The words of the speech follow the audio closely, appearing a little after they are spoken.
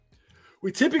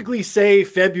We typically say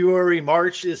February,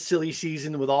 March is silly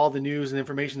season with all the news and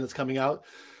information that's coming out.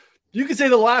 You could say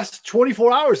the last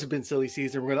 24 hours have been silly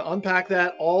season. We're going to unpack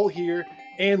that all here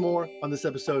and more on this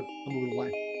episode of Moving the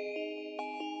Line.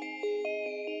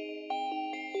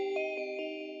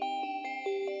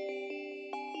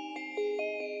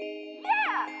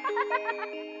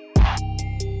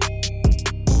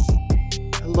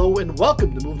 Hello and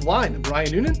welcome to Move the Line. I'm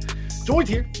Brian Noonan, joined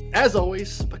here, as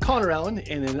always, by Connor Allen,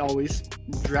 and then always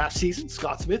draft season.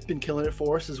 Scott Smith been killing it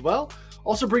for us as well.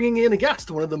 Also bringing in a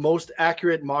guest, one of the most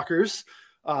accurate mockers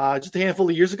just a handful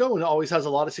of years ago, and always has a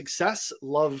lot of success.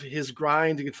 Love his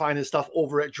grind. You can find his stuff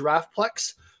over at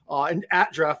DraftPlex and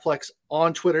at DraftPlex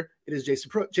on Twitter. It is Jason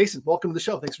Pruitt. Jason, welcome to the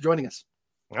show. Thanks for joining us.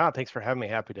 Thanks for having me.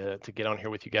 Happy to get on here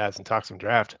with you guys and talk some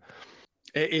draft.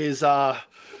 It is our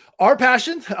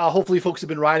passion. Hopefully folks have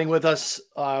been riding with us.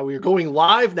 We are going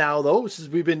live now though. Since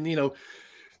we've been,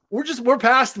 we're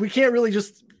past, we can't really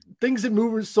just, things that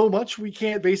move so much. We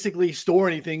can't basically store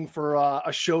anything for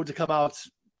a show to come out,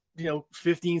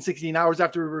 15, 16 hours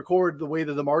after we record, the way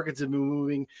that the markets have been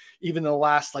moving, even the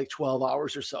last 12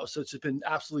 hours or so. So it's just been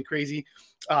absolutely crazy.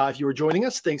 If you were joining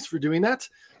us, thanks for doing that.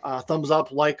 Thumbs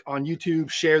up, like on YouTube,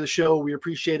 share the show. We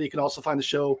appreciate it. You can also find the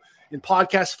show in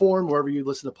podcast form, wherever you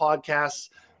listen to podcasts.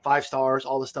 5 stars,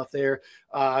 all the stuff there.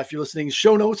 If you're listening,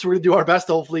 show notes, we're going to do our best.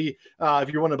 Hopefully,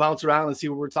 if you want to bounce around and see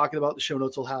what we're talking about, the show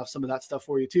notes will have some of that stuff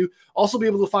for you too. Also be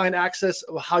able to find access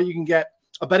of how you can get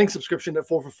a betting subscription at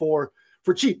 4for4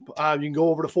 for cheap. You can go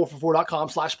over to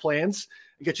 4for4.com/plans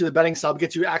and get you the betting sub,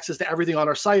 get you access to everything on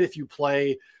our site. If you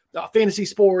play fantasy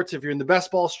sports, if you're in the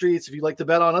best ball streets, if you like to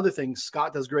bet on other things,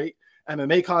 Scott does great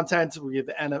MMA content. We have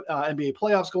the NBA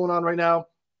playoffs going on right now.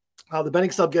 The betting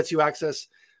sub gets you access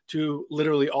to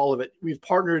literally all of it. We've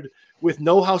partnered with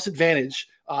No House Advantage.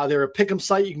 They're a pick'em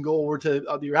site. You can go over to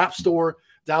your app store,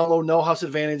 download No House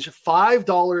Advantage,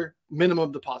 $5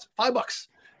 minimum deposit, $5.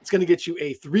 It's going to get you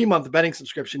a 3-month betting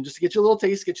subscription just to get you a little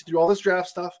taste, get you through all this draft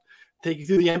stuff, take you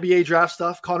through the NBA draft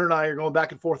stuff. Connor and I are going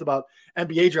back and forth about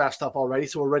NBA draft stuff already,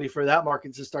 so we're ready for that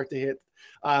market to start to hit.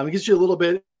 It gets you a little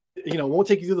bit, won't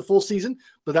take you through the full season,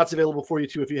 but that's available for you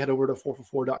too if you head over to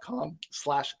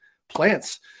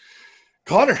 4for4.com/plans.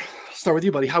 Connor, start with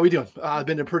you, buddy. How we doing?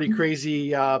 Been a pretty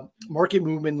crazy market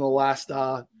movement in the last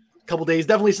couple days,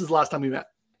 definitely since the last time we met.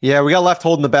 Yeah, we got left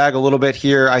holding the bag a little bit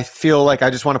here. I feel like I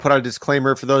just want to put out a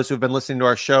disclaimer for those who have been listening to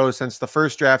our show since the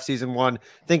first draft season one.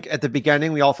 I think at the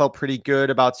beginning, we all felt pretty good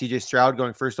about CJ Stroud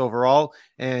going first overall.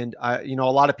 And, a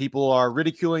lot of people are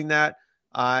ridiculing that.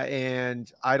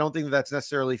 And I don't think that's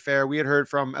necessarily fair. We had heard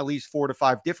from at least 4 to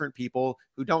 5 different people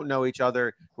who don't know each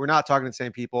other. We're not talking to the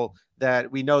same people,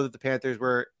 that we know that the Panthers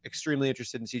were extremely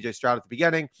interested in CJ Stroud at the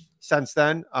beginning. Since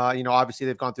then, obviously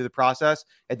they've gone through the process.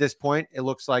 At this point, it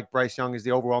looks like Bryce Young is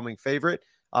the overwhelming favorite.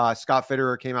 Scott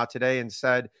Fitterer came out today and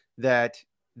said that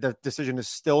the decision has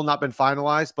still not been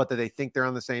finalized, but that they think they're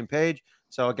on the same page.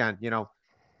 So again,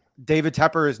 David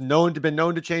Tepper is been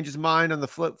known to change his mind on the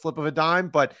flip of a dime,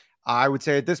 but I would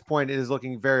say at this point, it is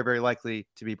looking very, very likely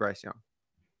to be Bryce Young.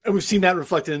 And we've seen that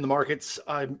reflected in the markets,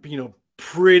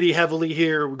 pretty heavily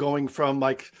here. We're going from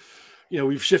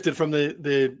we've shifted from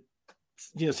the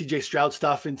CJ Stroud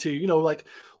stuff into,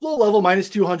 low level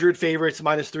 -200 favorites,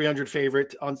 -300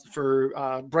 favorite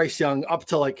for Bryce Young up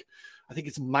to I think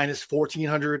it's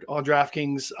 -1400 on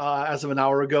DraftKings as of an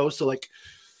hour ago. So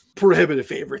prohibitive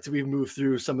favorites. We've moved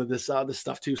through some of this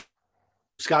stuff too.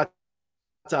 Scott,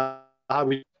 how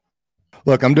we?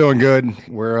 Look, I'm doing good.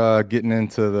 We're getting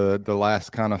into the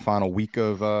last kind of final week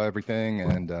of everything.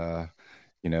 And,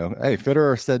 hey,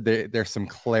 Fitterer said there's some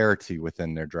clarity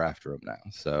within their draft room now.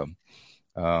 So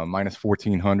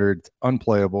 -1400, it's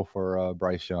unplayable for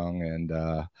Bryce Young. And,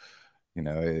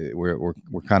 we're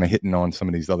kind of hitting on some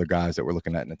of these other guys that we're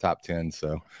looking at in the top 10.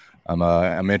 So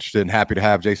I'm interested and happy to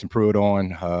have Jason Pruitt on,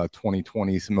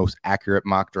 2020's most accurate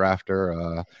mock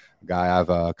drafter, guy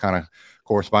I've kind of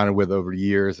corresponded with over the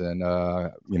years, and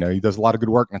he does a lot of good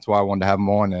work, and that's why I wanted to have him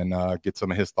on and get some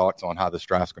of his thoughts on how this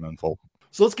draft's going to unfold.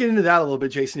 So let's get into that a little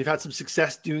bit, Jason. You've had some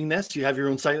success doing this. You have your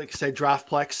own site, like I said,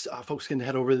 DraftPlex. Folks can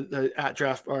head over at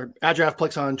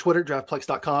DraftPlex on Twitter,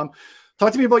 draftplex.com.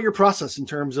 Talk to me about your process in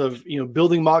terms of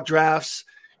building mock drafts,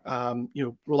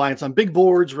 reliance on big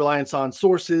boards, reliance on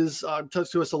sources. Talk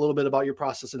to us a little bit about your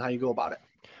process and how you go about it.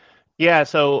 Yeah.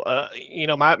 So,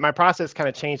 my process kind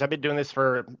of changed. I've been doing this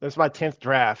is my 10th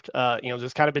draft,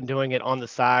 just kind of been doing it on the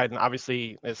side. And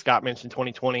obviously, as Scott mentioned,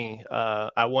 2020,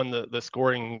 I won the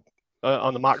scoring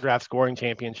on the mock draft scoring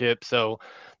championship. So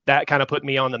that kind of put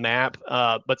me on the map.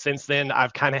 But since then,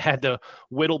 I've kind of had to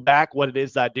whittle back what it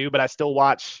is that I do. But I still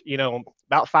watch,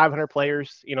 about 500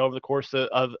 players, over the course of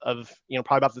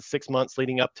probably about the 6 months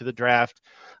leading up to the draft.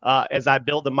 As I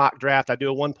build the mock draft, I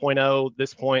do a 1.0.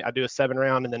 This point, I do a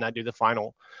 7-round, and then I do the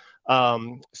final.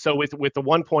 So with the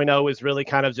 1.0 is really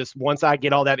kind of just once I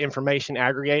get all that information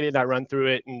aggregated, I run through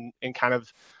it and kind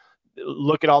of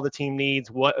look at all the team needs,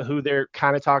 who they're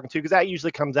kind of talking to, because that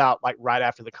usually comes out like right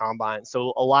after the combine.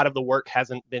 So a lot of the work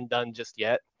hasn't been done just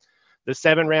yet. The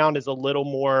 7-round is a little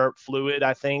more fluid,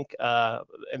 I think, and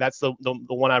that's the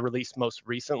one I released most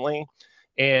recently,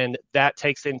 and that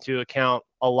takes into account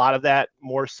a lot of that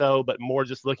more so, but more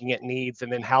just looking at needs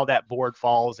and then how that board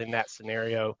falls in that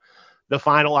scenario. The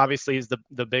final obviously is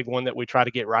the big one that we try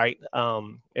to get right.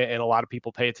 And a lot of people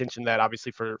pay attention to that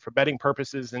obviously for betting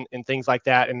purposes and things like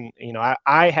that. And,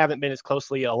 I haven't been as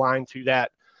closely aligned to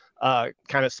that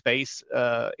kind of space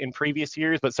in previous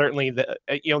years, but certainly the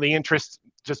interest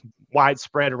just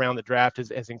widespread around the draft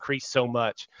has increased so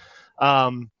much.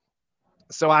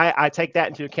 So I take that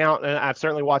into account, and I've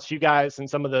certainly watched you guys and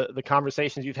some of the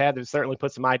conversations you've had that certainly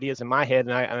put some ideas in my head,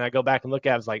 and I go back and look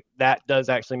at it, it's like that does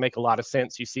actually make a lot of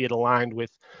sense. You see it aligned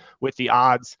with the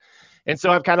odds. And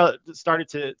so I've kind of started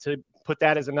to put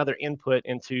that as another input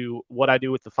into what I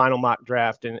do with the final mock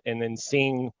draft and then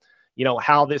seeing,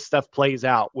 how this stuff plays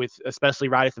out with, especially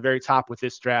right at the very top with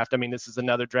this draft. I mean, this is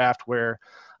another draft where,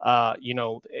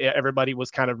 everybody was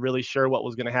kind of really sure what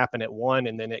was going to happen at 1,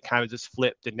 and then it kind of just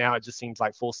flipped, and now it just seems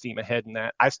like full steam ahead in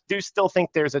that. I do still think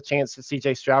there's a chance that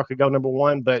CJ Stroud could go number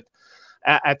 1, but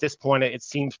at this point, it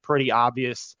seems pretty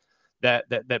obvious that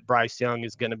Bryce Young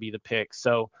is going to be the pick.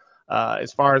 So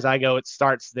as far as I go, it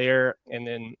starts there. And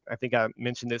then I think I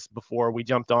mentioned this before we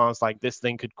jumped on. It's like this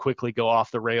thing could quickly go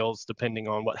off the rails depending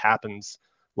on what happens,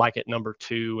 like at number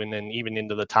 2 and then even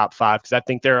into the top 5. Because I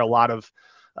think there are a lot of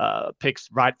picks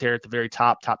right there at the very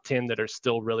top 10 that are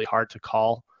still really hard to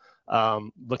call.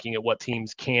 Looking at what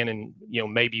teams can and,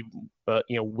 maybe,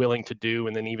 willing to do.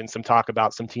 And then even some talk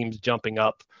about some teams jumping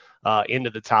up into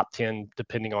the top 10,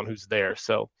 depending on who's there.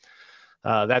 So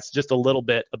that's just a little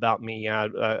bit about me.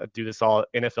 I do this all at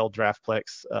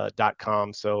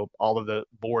NFLDraftPlex.com. So all of the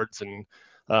boards and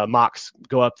mocks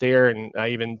go up there. And I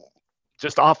even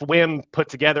just off whim put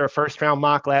together a 1st-round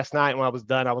mock last night. And when I was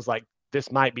done, I was like, this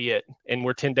might be it. And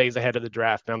we're 10 days ahead of the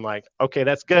draft. And I'm like, okay,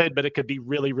 that's good, but it could be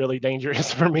really, really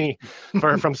dangerous for me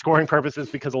from scoring purposes,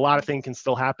 because a lot of things can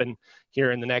still happen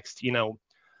here in the next,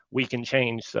 week and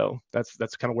change. So that's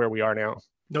kind of where we are now.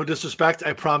 No disrespect.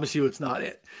 I promise you it's not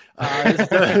it.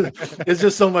 It's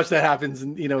just so much that happens,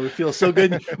 and, it feels so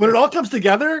good when it all comes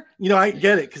together. I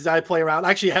get it, because I play around.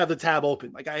 I actually have the tab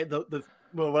open. Like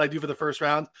what I do for the 1st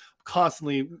round,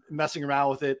 constantly messing around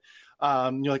with it.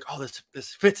 You're like, oh,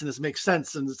 this fits and this makes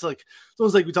sense. And it's like, it's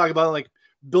almost like we talk about like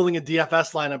building a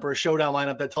DFS lineup or a showdown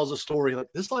lineup that tells a story. Like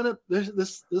this lineup,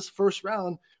 this 1st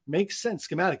round makes sense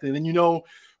schematically. And then,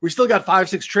 we still got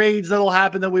 5-6 trades that'll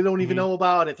happen that we don't even know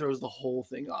about. It throws the whole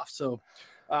thing off. So,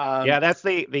 yeah, that's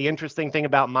the interesting thing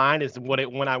about mine is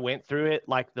when I went through it,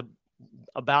 like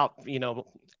about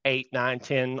 8, 9,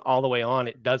 10, all the way on,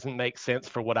 it doesn't make sense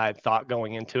for what I had thought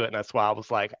going into it. And that's why I was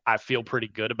like, I feel pretty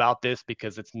good about this,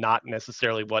 because it's not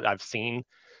necessarily what I've seen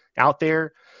out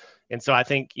there. And so I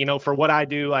think, for what I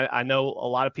do, I know a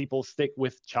lot of people stick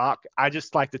with chalk. I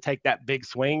just like to take that big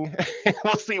swing and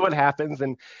we'll see what happens.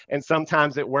 And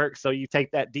sometimes it works. So you take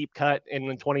that deep cut,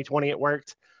 and in 2020 it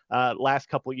worked. Last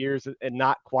couple of years, and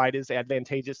not quite as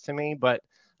advantageous to me, but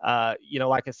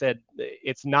like I said,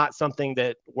 it's not something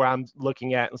that where I'm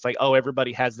looking at, it's like, oh,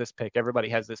 everybody has this pick. Everybody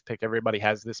has this pick. Everybody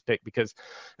has this pick. Because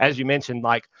as you mentioned,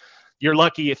 like you're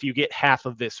lucky if you get half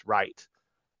of this right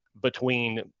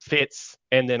between fits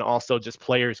and then also just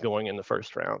players going in the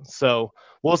 1st round. So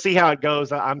we'll see how it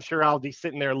goes. I'm sure I'll be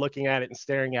sitting there looking at it and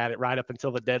staring at it right up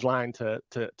until the deadline to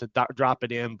drop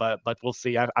it in. But we'll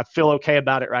see. I feel okay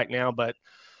about it right now, but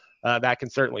that can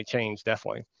certainly change.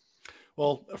 Definitely.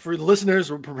 Well, for the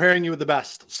listeners, we're preparing you with the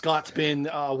best. Scott's been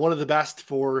one of the best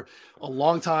for a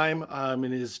long time,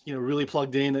 and is really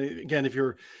plugged in. Again, if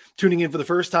you're tuning in for the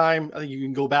first time, I think you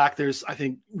can go back. There's, I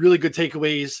think, really good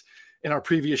takeaways in our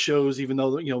previous shows, even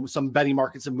though some betting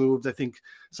markets have moved. I think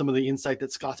some of the insight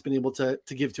that Scott's been able to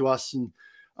give to us, and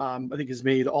I think has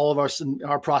made all of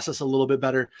our process a little bit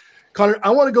better. Connor,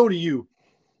 I want to go to you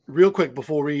real quick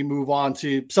before we move on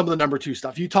to some of the number 2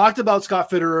 stuff. You talked about Scott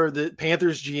Fitterer, the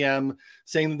Panthers GM,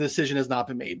 saying the decision has not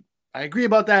been made. I agree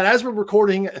about that. As we're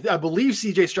recording, I believe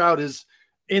CJ Stroud is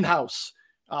in-house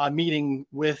meeting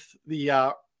with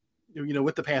the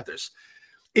with the Panthers.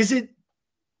 Is it,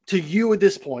 to you at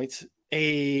this point,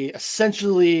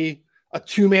 essentially a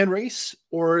two-man race,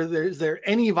 or is there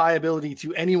any viability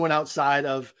to anyone outside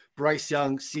of Bryce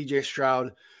Young, CJ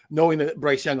Stroud, knowing that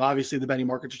Bryce Young, obviously the betting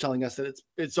markets are telling us that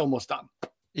it's almost done?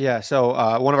 Yeah,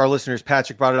 so one of our listeners,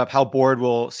 Patrick, brought it up. How bored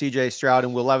will CJ Stroud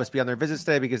and Will Levis be on their visits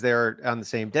today because they are on the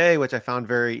same day, which I found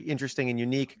very interesting and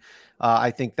unique.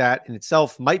 I think that in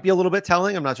itself might be a little bit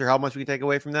telling. I'm not sure how much we can take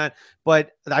away from that.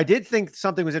 But I did think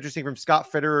something was interesting from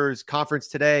Scott Fitterer's conference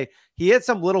today. He had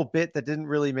some little bit that didn't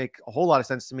really make a whole lot of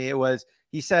sense to me. It was,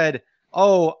 he said,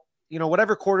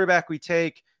 whatever quarterback we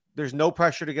take, there's no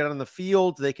pressure to get on the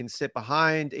field. They can sit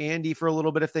behind Andy for a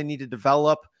little bit if they need to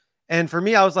develop. And for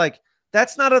me, I was like,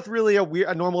 that's not really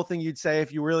a normal thing you'd say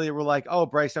if you really were like, oh,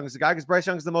 Bryce Young is the guy, because Bryce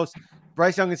Young and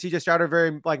CJ Stroud are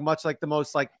very much like the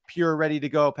most pure ready to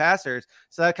go passers.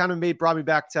 So that kind of brought me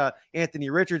back to Anthony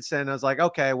Richardson. I was like,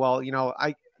 okay, well,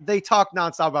 they talk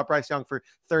nonstop about Bryce Young for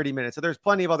 30 minutes. So there's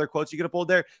plenty of other quotes you could have pulled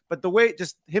there, but the way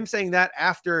just him saying that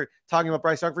after talking about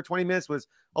Bryce Young for 20 minutes was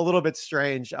a little bit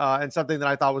strange, and something that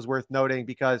I thought was worth noting,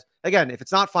 because again, if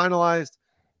it's not finalized,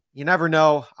 you never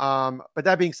know. But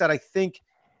that being said, I think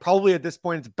probably at this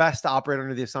point, it's best to operate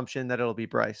under the assumption that it'll be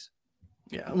Bryce.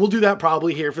 Yeah, we'll do that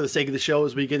probably here for the sake of the show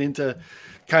as we get into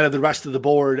kind of the rest of the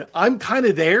board. I'm kind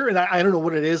of there, and I don't know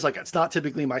what it is. It's not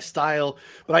typically my style,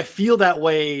 but I feel that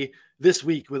way this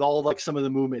week with all some of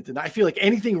the movement. And I feel like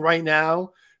anything right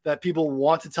now that people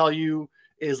want to tell you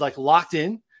is locked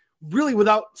in, really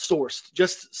without sourced,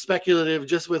 just speculative,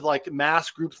 just with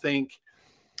mass groupthink.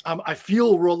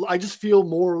 I just feel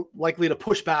more likely to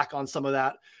push back on some of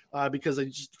that. Because I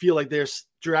just feel like their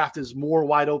draft is more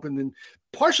wide open than,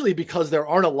 partially because there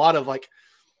aren't a lot of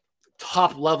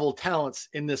top level talents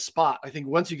in this spot. I think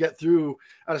once you get through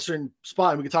at a certain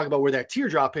spot, and we can talk about where that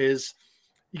teardrop is,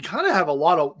 you kind of have a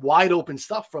lot of wide open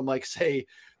stuff from say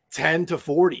 10 to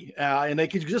 40. And they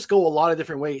could just go a lot of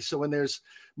different ways. So when there's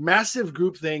massive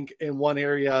groupthink in one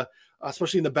area,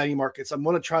 especially in the betting markets, I'm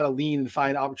going to try to lean and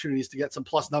find opportunities to get some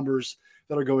plus numbers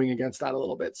that are going against that a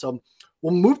little bit. So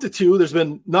we'll move to 2. There's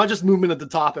been not just movement at the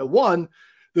top at 1,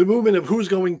 the movement of who's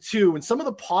going 2, and some of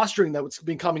the posturing that's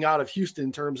been coming out of Houston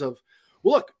in terms of,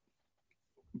 well, look,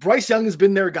 Bryce Young has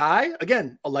been their guy,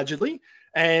 again, allegedly,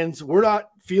 and we're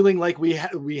not feeling like we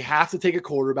have to take a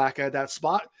quarterback at that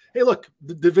spot. Hey, look,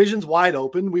 the division's wide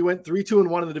open. We went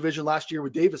 3-2-1 in the division last year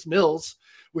with Davis Mills.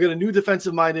 We got a new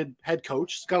defensive-minded head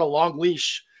coach. He's got a long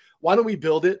leash. Why don't we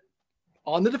build it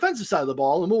on the defensive side of the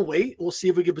ball, and we'll wait. We'll see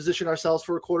if we can position ourselves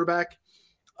for a quarterback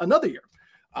another year.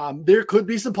 There could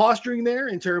be some posturing there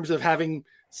in terms of having,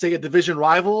 say, a division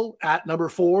rival at number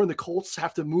 4, and the Colts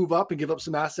have to move up and give up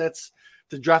some assets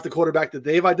to draft the quarterback that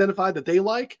they've identified that they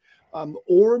like.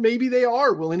 Or maybe they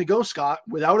are willing to go, Scott,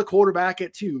 without a quarterback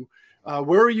at 2.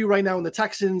 Where are you right now in the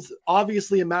Texans?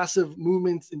 Obviously a massive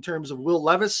movement in terms of Will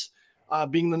Levis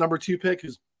being the number 2 pick,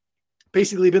 who's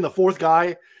basically been the 4th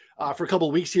guy for a couple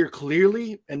of weeks here,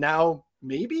 clearly. And now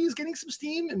maybe he's getting some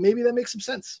steam, and maybe that makes some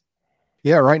sense.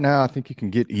 Yeah, right now I think you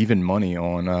can get even money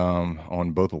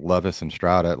on both Levis and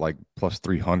Stroud at plus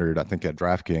 300. I think at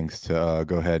DraftKings to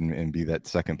go ahead and be that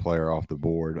second player off the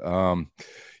board.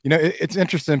 It's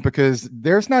interesting because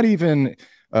there's not even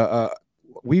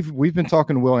we've been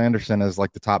talking to Will Anderson as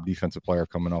the top defensive player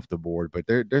coming off the board, but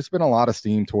there's been a lot of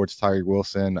steam towards Tyree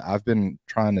Wilson. I've been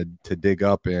trying to dig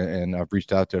up, and I've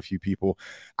reached out to a few people.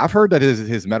 I've heard that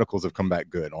his medicals have come back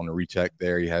good on the recheck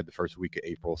there. He had the first week of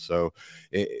April. So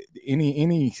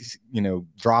any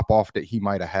drop off that he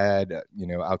might have had,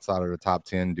 outside of the top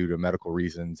 10 due to medical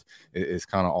reasons is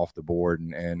kind of off the board.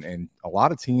 And a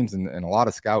lot of teams and a lot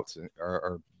of scouts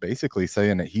are basically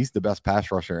saying that he's the best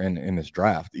pass rusher in this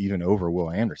draft, even over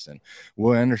Will Anderson.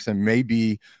 Will Anderson may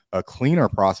be a cleaner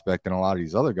prospect than a lot of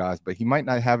these other guys, but he might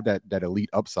not have that elite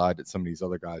upside that some of these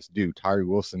other guys do. Tyree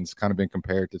Wilson's kind of been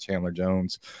compared to Chandler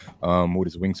Jones with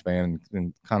his wingspan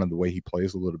and kind of the way he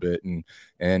plays a little bit.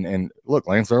 And look,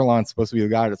 Lance Zierlein's supposed to be the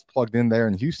guy that's plugged in there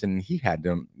in Houston, and he had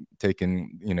them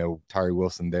taking, Tyree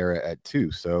Wilson there at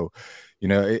 2. So,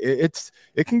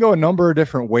 it can go a number of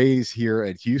different ways here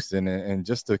at Houston. And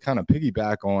just to kind of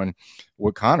piggyback on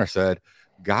what Connor said,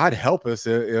 God help us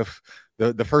if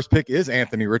the first pick is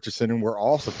Anthony Richardson and we're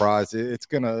all surprised. It's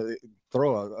going to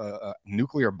throw a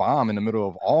nuclear bomb in the middle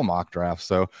of all mock drafts.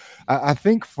 So I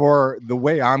think for the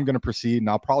way I'm going to proceed, and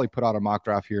I'll probably put out a mock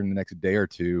draft here in the next day or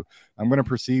 2, I'm going to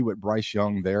proceed with Bryce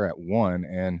Young there at 1.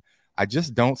 And I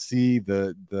just don't see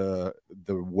the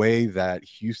way that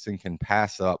Houston can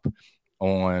pass up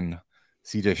on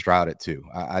CJ Stroud at 2.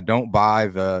 I don't buy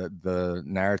the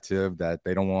narrative that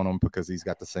they don't want him because he's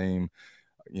got the same,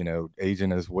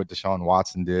 agent as what Deshaun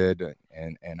Watson did.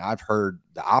 And I've heard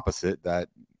the opposite, that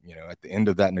at the end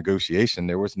of that negotiation,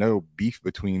 there was no beef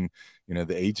between,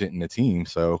 the agent and the team.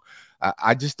 So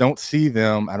I just don't see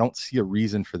them. I don't see a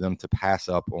reason for them to pass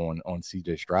up on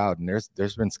CJ Stroud. And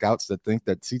there's been scouts that think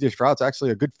that CJ Stroud's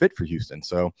actually a good fit for Houston.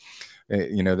 So,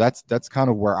 that's kind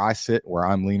of where I sit, where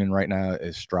I'm leaning right now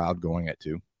is Stroud going at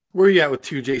 2. Where are you at with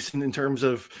 2, Jason, in terms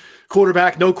of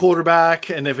quarterback, no quarterback?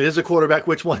 And if it is a quarterback,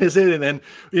 which one is it? And then,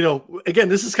 again,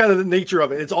 this is kind of the nature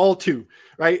of it. It's all 2,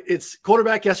 right? It's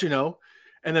quarterback, yes or no.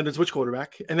 And then it's which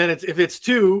quarterback. And then if it's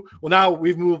 2, well, now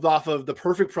we've moved off of the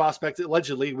perfect prospect,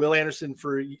 allegedly, Will Anderson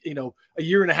for, a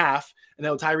year and a half. And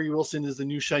now Tyree Wilson is the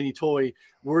new shiny toy.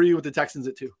 Where are you with the Texans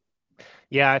at 2?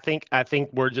 Yeah, I think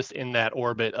we're just in that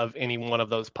orbit of any one of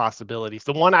those possibilities.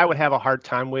 The one I would have a hard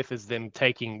time with is them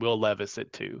taking Will Levis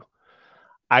at 2.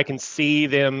 I can see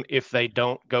them, if they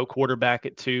don't go quarterback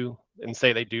at 2 and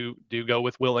say they do go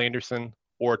with Will Anderson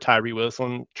or Tyree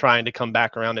Wilson, trying to come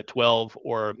back around at 12,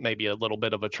 or maybe a little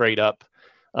bit of a trade up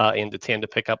into 10 to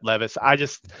pick up Levis. I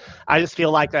just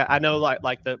feel like that. I know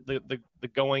like the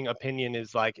going opinion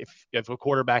is like, if a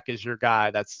quarterback is your guy,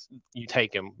 that's, you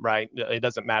take him, right? It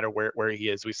doesn't matter where he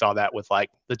is. We saw that with like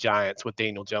the Giants with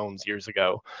Daniel Jones years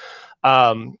ago.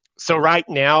 So right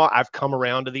now I've come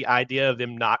around to the idea of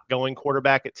them not going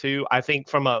quarterback at 2. I think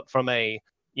from a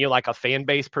like a fan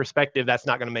base perspective, that's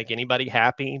not going to make anybody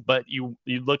happy. But you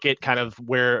look at kind of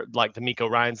where like DeMeco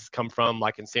Ryans come from,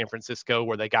 like in San Francisco,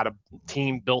 where they got a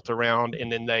team built around, and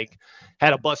then they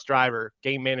had a bus driver,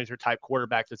 game manager type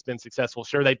quarterback that's been successful.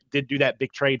 Sure, they did do that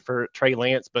big trade for Trey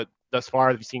Lance, but thus far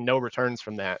we've seen no returns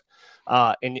from that.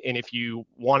 And if you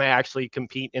want to actually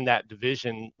compete in that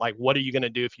division, like what are you going to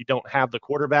do if you don't have the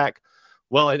quarterback?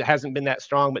 Well, it hasn't been that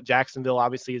strong, but Jacksonville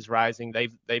obviously is rising.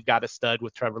 They've got a stud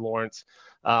with Trevor Lawrence.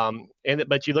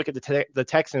 But you look at the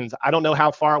Texans, I don't know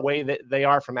how far away that they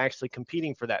are from actually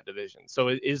competing for that division. So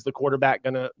is the quarterback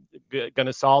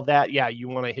gonna solve that? Yeah, you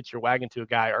want to hitch your wagon to a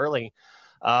guy early,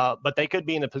 but they could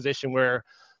be in a position where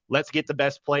let's get the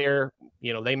best player.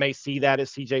 They may see that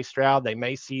as CJ Stroud. They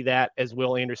may see that as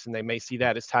Will Anderson. They may see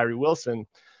that as Tyree Wilson.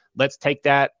 Let's take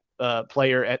that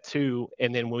player at 2,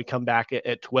 and then when we come back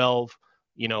at 12,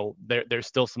 there's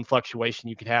still some fluctuation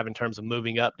you could have in terms of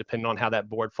moving up depending on how that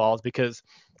board falls, because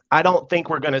I don't think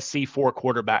we're going to see 4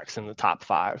 quarterbacks in the top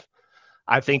 5.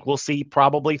 I think we'll see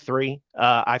probably 3.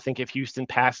 I think if Houston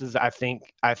passes, I think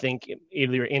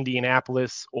either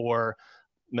Indianapolis or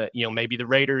maybe the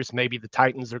Raiders, maybe the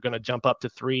Titans are going to jump up to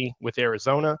 3 with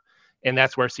Arizona, and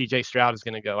that's where CJ Stroud is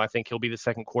going to go. I think he'll be the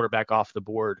second quarterback off the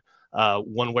board,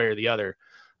 one way or the other.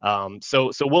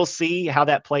 So we'll see how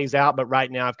that plays out. But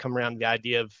right now I've come around to the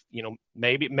idea of,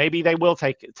 maybe they will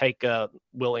take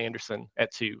Will Anderson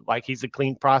at 2. Like, he's a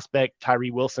clean prospect. Tyree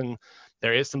Wilson,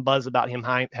 there is some buzz about him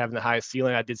having the highest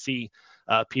ceiling. I did see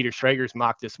Peter Schrager's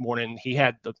mock this morning. He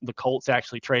had the Colts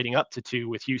actually trading up to 2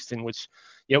 with Houston, which,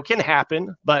 can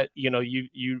happen, but you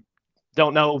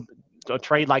don't know a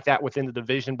trade like that within the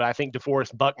division. But I think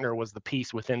DeForest Buckner was the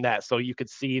piece within that, so you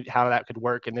could see how that could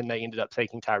work, and then they ended up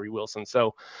taking Tyree Wilson.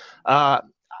 So I'm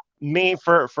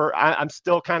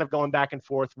still kind of going back and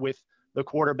forth with the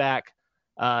quarterback.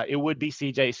 It would be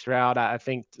CJ Stroud. I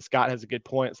think Scott has a good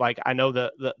point. It's like, I know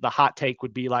the hot take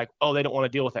would be like, oh, they don't want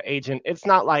to deal with an agent. It's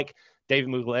not like David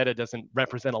Mugheleta doesn't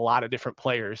represent a lot of different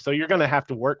players, so you're going to have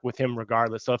to work with him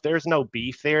regardless. So if there's no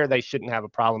beef there, they shouldn't have a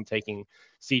problem taking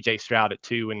CJ Stroud at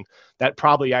 2, and that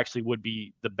probably actually would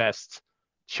be the best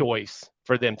choice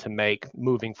for them to make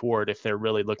moving forward if they're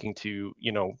really looking to,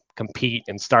 compete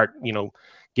and start,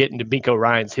 getting DeMeco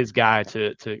Ryans his guy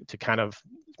to kind of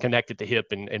connect at the hip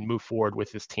and move forward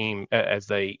with his team as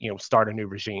they, start a new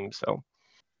regime. So,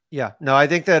 yeah, no, I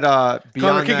think that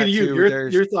beyond Connor, that too,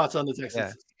 your thoughts on the Texans.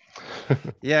 Yeah.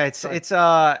 Yeah, it's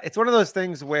one of those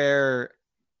things where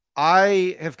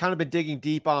I have kind of been digging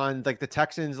deep on like the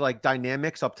Texans like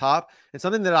dynamics up top, and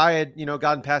something that I had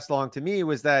gotten passed along to me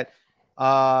was that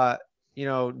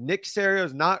Nick Caserio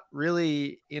is not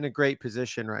really in a great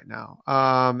position right now.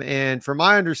 And from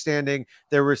my understanding,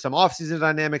 there were some offseason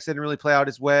dynamics that didn't really play out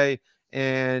his way,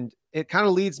 and it kind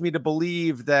of leads me to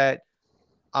believe that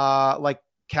like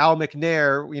Cal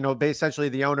McNair, essentially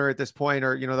the owner at this point,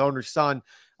 or the owner's son,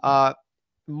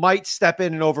 might step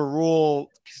in and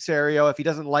overrule Caserio if he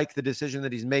doesn't like the decision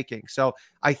that he's making. So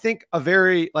I think a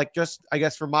very, I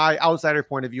guess from my outsider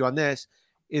point of view on this,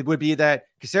 it would be that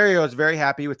Caserio is very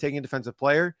happy with taking a defensive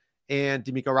player, and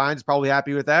DeMeco Ryans is probably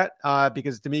happy with that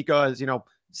because DeMeco is,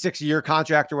 6-year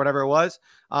contract or whatever it was.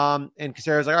 And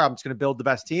Caserio's like, all right, I'm just going to build the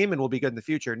best team and we'll be good in the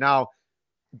future. Now,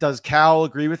 does Cal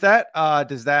agree with that?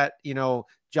 Does that,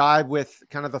 jive with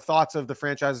kind of the thoughts of the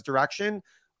franchise's direction?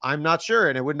 I'm not sure.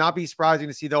 And it would not be surprising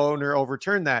to see the owner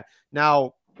overturn that.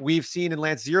 Now, we've seen in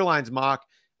Lance Zierlein's mock,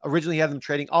 originally he had them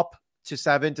trading up to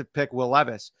 7 to pick Will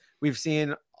Levis. We've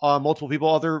seen multiple people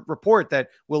other report that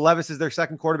Will Levis is their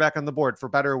second quarterback on the board, for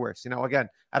better or worse. Again,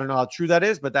 I don't know how true that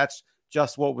is, but that's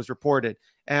just what was reported.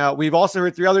 We've also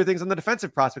heard 3 other things on the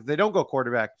defensive prospect. They don't go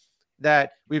quarterback.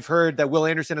 That we've heard that Will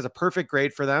Anderson is a perfect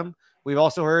grade for them. We've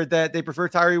also heard that they prefer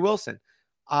Tyree Wilson.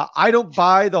 I don't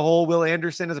buy the whole Will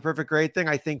Anderson as a perfect grade thing.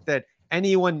 I think that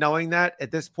anyone knowing that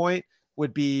at this point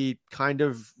would be kind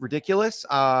of ridiculous.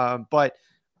 But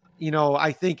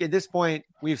I think at this point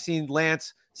we've seen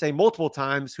Lance say multiple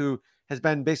times, who has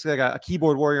been basically like a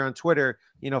keyboard warrior on Twitter,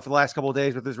 for the last couple of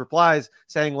days with his replies,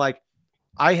 saying like,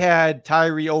 I had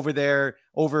Tyree over there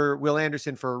over Will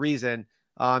Anderson for a reason.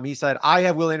 He said, I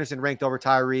have Will Anderson ranked over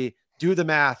Tyree. Do the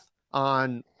math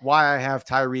on why I have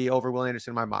Tyree over Will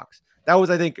Anderson in my mocks. That was,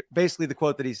 I think, basically the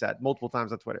quote that he said multiple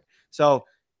times on Twitter. So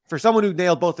for someone who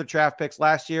nailed both the draft picks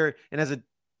last year and has a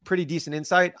pretty decent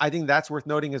insight, I think that's worth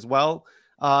noting as well.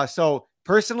 So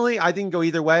personally, I think go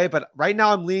either way, but right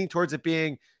now I'm leaning towards it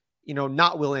being,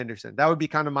 not Will Anderson. That would be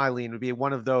kind of my lean, would be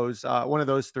one of those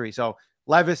 3. So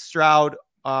Levis, Stroud,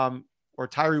 or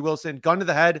Tyree Wilson, gun to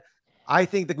the head. I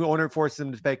think the owner forces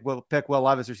him to pick Will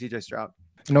Levis or CJ Stroud.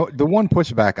 The one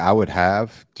pushback I would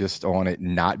have just on it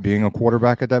not being a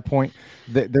quarterback at that point,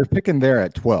 they're picking there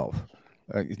at 12.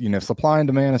 Supply and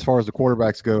demand as far as the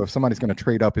quarterbacks go, if somebody's going to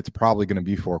trade up, it's probably going to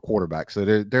be for a quarterback. So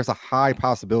there's a high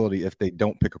possibility if they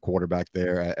don't pick a quarterback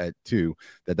there at 2,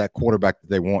 that quarterback that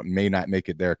they want may not make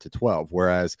it there to 12.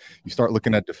 Whereas you start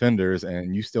looking at defenders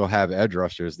and you still have edge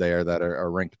rushers there that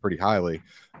are ranked pretty highly.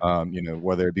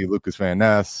 Whether it be Lucas Van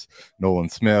Ness, Nolan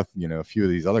Smith, a few of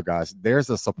these other guys, there's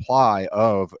a supply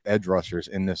of edge rushers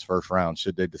in this first round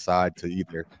should they decide to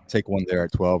either take one there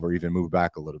at 12 or even move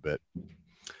back a little bit.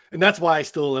 And that's why I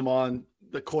still am on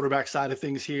the quarterback side of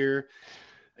things here.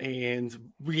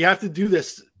 And we have to do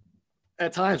this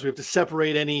at times. We have to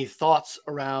separate any thoughts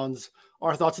around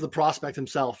our thoughts of the prospect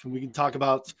himself. And we can talk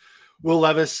about Will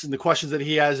Levis and the questions that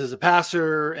he has as a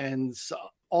passer and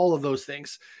all of those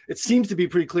things. It seems to be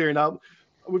pretty clear. Now,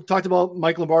 we've talked about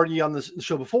Mike Lombardi on the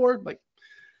show before. Like,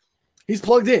 he's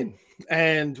plugged in.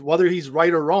 And whether he's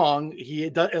right or wrong, he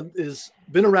is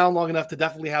been around long enough to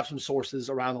definitely have some sources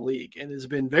around the league, and has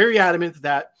been very adamant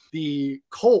that the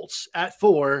Colts at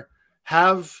 4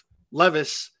 have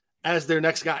Levis as their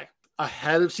next guy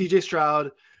ahead of CJ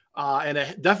Stroud, and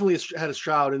definitely ahead of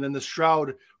Stroud. And then the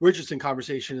Stroud Richardson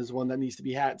conversation is one that needs to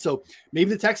be had. So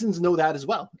maybe the Texans know that as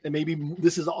well. And maybe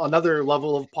this is another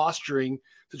level of posturing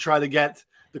to try to get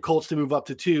the Colts to move up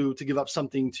to 2 to give up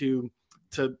something to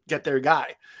get their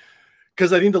guy.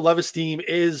 Because I think the Levis team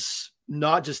is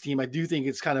not just team. I do think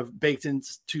it's kind of baked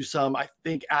into some, I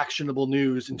think, actionable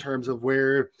news in terms of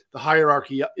where the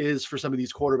hierarchy is for some of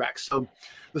these quarterbacks. So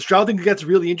the Stroud thing gets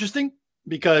really interesting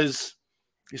because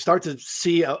you start to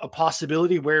see a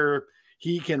possibility where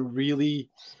he can really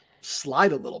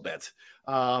slide a little bit.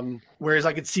 Whereas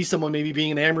I could see someone maybe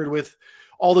being enamored with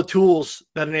all the tools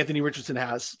that an Anthony Richardson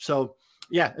has. So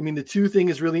yeah, I mean, the 2 thing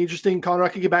is really interesting. Connor, I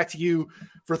could get back to you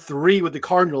for 3 with the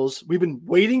Cardinals. We've been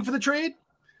waiting for the trade.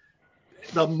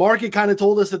 The market kind of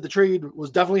told us that the trade was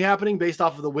definitely happening based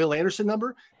off of the Will Anderson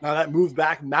number. Now that moved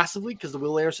back massively because the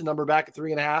Will Anderson number back at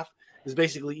 3.5 is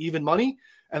basically even money.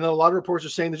 And then a lot of reports are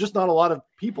saying there's just not a lot of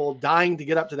people dying to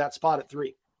get up to that spot at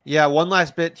 3. Yeah, one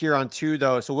last bit here on 2,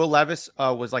 though. So Will Levis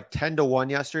was like 10-1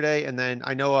 yesterday. And then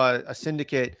I know a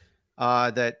syndicate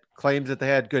that claims that they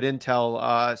had good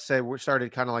intel say we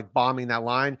started kind of like bombing that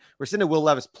line. We're sitting at Will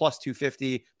Levis plus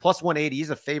 250, plus 180. He's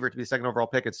a favorite to be the second overall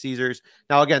pick at Caesars.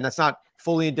 Now, again, that's not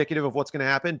fully indicative of what's going to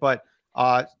happen, but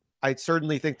I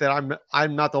certainly think that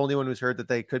I'm not the only one who's heard that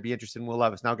they could be interested in Will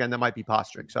Levis. Now, again, that might be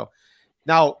posturing. So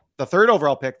now the third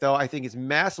overall pick, though, I think is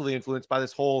massively influenced by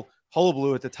this whole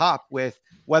hullabaloo at the top with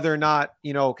whether or not,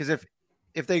 because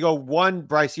if they go 1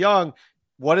 Bryce Young,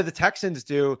 what do the Texans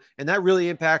do? And that really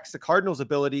impacts the Cardinals'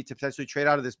 ability to potentially trade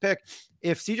out of this pick.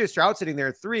 If CJ Stroud's sitting there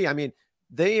at 3, I mean,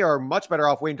 they are much better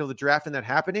off waiting until the draft and that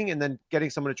happening and then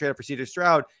getting someone to trade up for CJ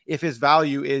Stroud if his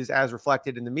value is as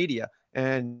reflected in the media.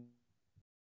 And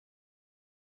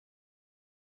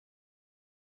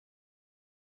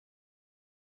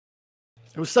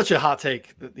it was such a hot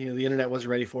take that the internet wasn't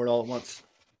ready for it all at once.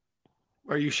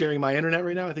 Are you sharing my internet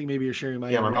right now? I think maybe you're sharing my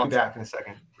internet. Yeah, I'm back in a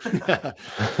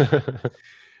second.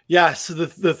 Yeah, so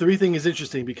the 3 thing is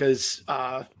interesting because,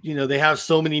 they have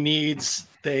so many needs.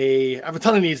 They have a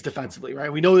ton of needs defensively,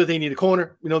 right? We know that they need a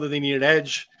corner. We know that they need an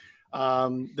edge.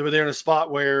 They were there in a spot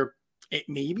where it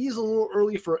maybe is a little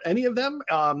early for any of them.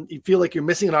 You feel like you're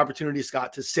missing an opportunity,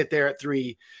 Scott, to sit there at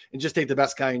 3 and just take the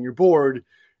best guy on your board,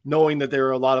 knowing that there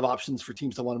are a lot of options for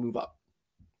teams that want to move up.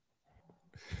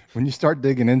 When you start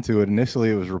digging into it,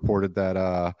 initially it was reported that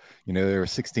there were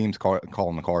 6 teams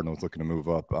calling the Cardinals looking to move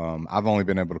up. I've only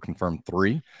been able to confirm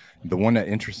 3. The one that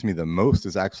interests me the most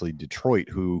is actually Detroit,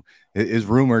 who is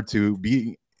rumored to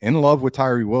be in love with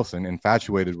Tyree Wilson.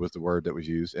 Infatuated was the word that was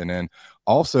used. And then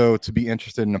also to be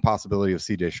interested in the possibility of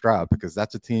CJ Stroud, because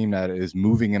that's a team that is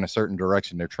moving in a certain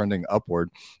direction. They're trending upward,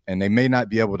 and they may not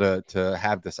be able to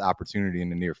have this opportunity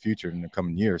in the near future, in the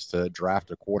coming years, to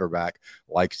draft a quarterback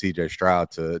like CJ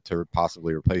Stroud to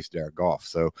possibly replace Jared Goff.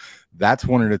 So that's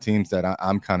one of the teams that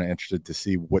I'm kind of interested to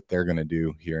see what they're going to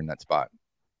do here in that spot.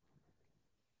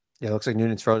 Yeah, it looks like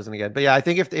Noonan's frozen again. But yeah, I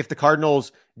think if the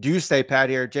Cardinals do stay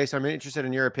pat here, Jason, I'm interested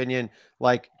in your opinion.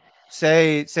 Like,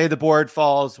 say the board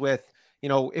falls with,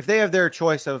 if they have their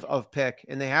choice of pick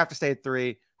and they have to stay at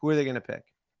 3, who are they going to pick?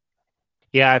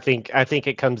 Yeah, I think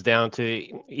it comes down to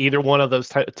either one of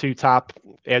those 2 top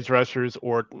edge rushers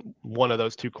or one of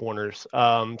those 2 corners.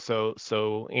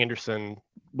 So Anderson,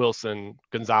 Wilson,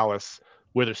 Gonzalez,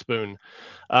 Witherspoon.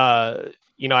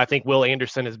 I think Will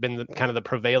Anderson has been kind of the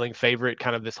prevailing favorite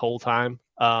kind of this whole time,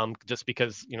 just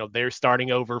because, they're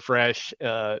starting over fresh.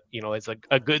 It's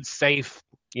a good, safe,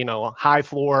 high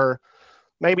floor,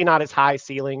 maybe not as high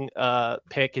ceiling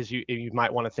pick as you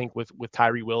might want to think with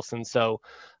Tyree Wilson. So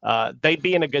they'd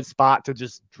be in a good spot to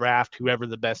just draft whoever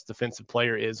the best defensive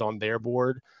player is on their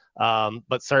board.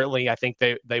 But certainly I think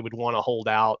they would want to hold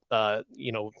out,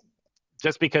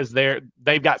 just because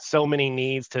they've got so many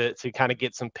needs to kind of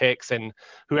get some picks, and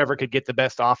whoever could get the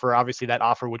best offer, obviously that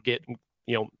offer would get,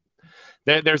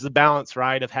 there's the balance,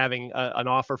 right, of having an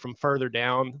offer from further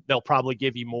down. They'll probably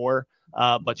give you more,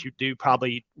 but you do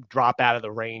probably drop out of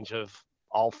the range of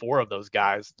all 4 of those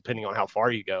guys, depending on how far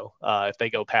you go. If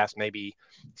they go past maybe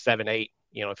 7, 8,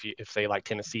 if say like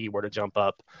Tennessee were to jump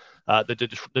up,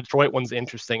 the Detroit one's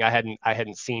interesting. I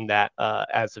hadn't seen that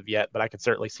as of yet, but I could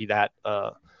certainly see that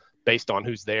based on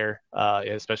who's there,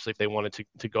 especially if they wanted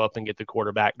to go up and get the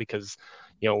quarterback, because,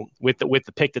 with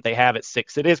the pick that they have at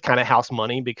 6, it is kind of house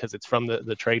money because it's from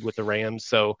the trade with the Rams.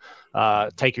 So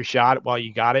take your shot while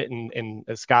you got it. And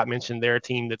as Scott mentioned, they're a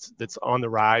team that's on the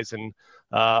rise and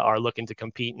are looking to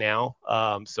compete now.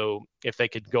 So if they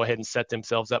could go ahead and set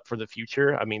themselves up for the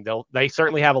future, I mean, they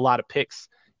certainly have a lot of picks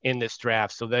in this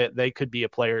draft, so they could be a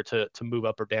player to move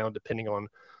up or down depending on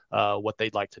what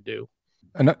they'd like to do.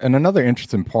 And another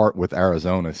interesting part with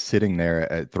Arizona sitting there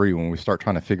at 3, when we start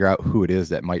trying to figure out who it is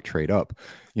that might trade up,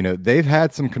 they've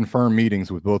had some confirmed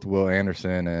meetings with both Will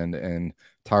Anderson and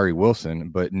Tyree Wilson,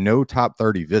 but no top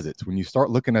 30 visits. When you start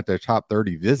looking at their top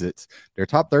 30 visits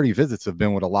have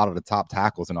been with a lot of the top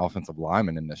tackles and offensive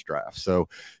linemen in this draft. So,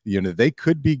 they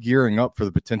could be gearing up for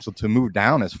the potential to move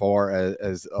down as far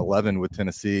as 11 with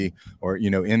Tennessee, or,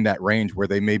 in that range where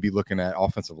they may be looking at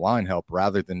offensive line help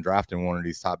rather than drafting one of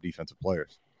these top defensive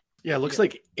players. Yeah, it looks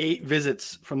like 8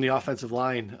 visits from the offensive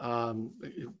line.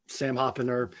 Sam Hoppen,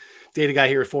 our data guy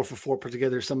here at 4 for 4, put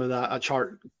together some of that, a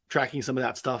chart tracking some of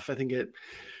that stuff. I think it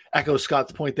echoes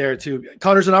Scott's point there too.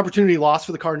 Connor's an opportunity lost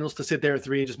for the Cardinals to sit there at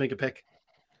 3 and just make a pick.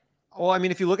 Well, I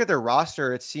mean, if you look at their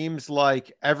roster, it seems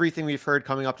like everything we've heard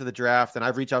coming up to the draft, and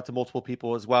I've reached out to multiple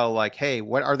people as well, like, hey,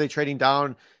 what are they trading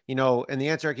down? And the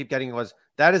answer I keep getting was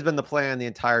that has been the plan the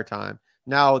entire time.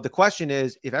 Now, the question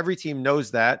is, if every team knows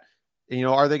that,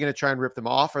 are they going to try and rip them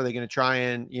off? Are they going to try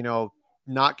and,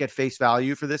 not get face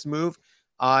value for this move?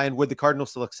 And would the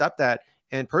Cardinals still accept that?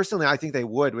 And personally, I think they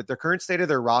would. With their current state of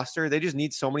their roster, they just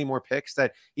need so many more picks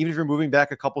that even if you're moving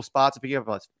back a couple spots and picking up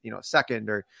a second,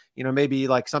 or, maybe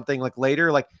like something like later,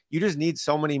 like you just need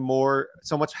so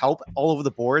much help all over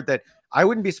the board that I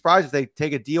wouldn't be surprised if they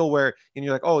take a deal where, and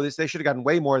you're like, oh, they should have gotten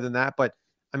way more than that. But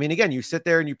I mean, again, you sit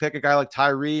there and you pick a guy like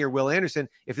Tyree or Will Anderson.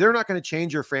 If they're not going to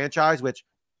change your franchise, which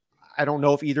I don't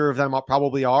know if either of them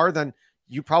probably are, then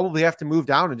you probably have to move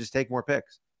down and just take more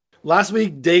picks. Last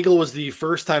week, Daigle was the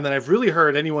first time that I've really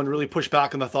heard anyone really push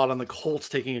back on the thought on the Colts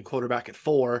taking a quarterback at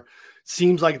 4.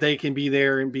 Seems like they can be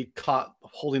there and be caught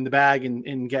holding the bag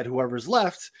and get whoever's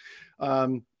left.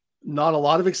 Not a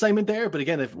lot of excitement there, but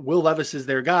again, if Will Levis is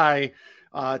their guy,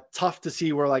 tough to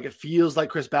see where like it feels like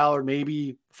Chris Ballard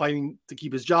maybe fighting to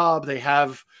keep his job. They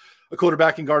have a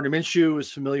quarterback in Gardner Minshew who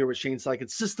is familiar with Shane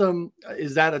Steichen's system.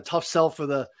 Is that a tough sell for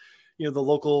the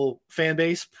local fan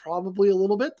base? Probably a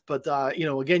little bit, but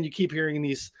again, you keep hearing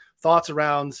these thoughts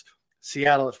around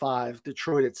Seattle at 5,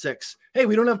 Detroit at 6. Hey,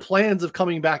 we don't have plans of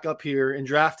coming back up here and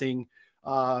drafting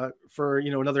for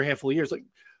another handful of years. Like,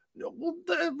 well,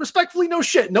 respectfully, no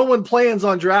shit. No one plans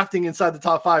on drafting inside the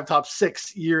top 5, top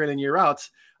 6 year in and year out.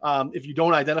 If you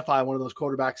don't identify one of those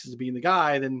quarterbacks as being the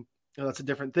guy, then that's a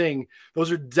different thing.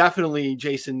 Those are definitely,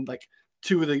 Jason, like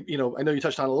two of the, I know you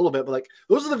touched on it a little bit, but like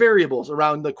those are the variables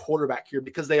around the quarterback here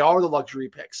because they are the luxury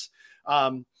picks.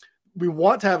 We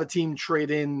want to have a team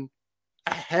trade in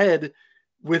ahead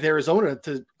with Arizona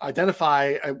to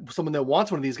identify someone that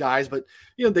wants one of these guys, but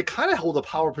they kind of hold a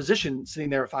power position sitting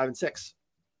there at 5 and 6.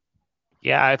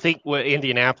 Yeah, I think with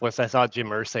Indianapolis, I saw Jim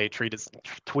Irsay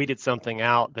tweeted something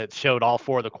out that showed all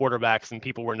four of the quarterbacks, and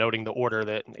people were noting the order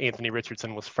that Anthony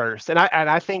Richardson was first. And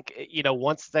I think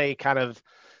once they kind of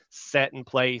set in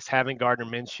place having Gardner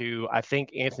Minshew, I think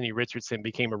Anthony Richardson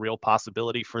became a real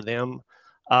possibility for them.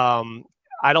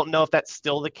 I don't know if that's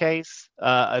still the case,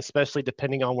 especially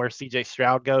depending on where CJ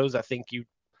Stroud goes. I think you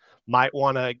might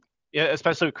want to,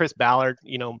 especially with Chris Ballard,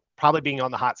 probably being on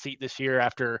the hot seat this year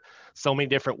after so many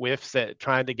different whiffs at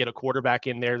trying to get a quarterback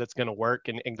in there that's going to work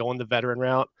and going the veteran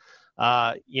route.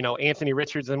 Anthony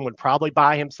Richardson would probably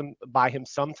buy him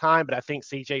some time, but I think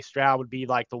CJ Stroud would be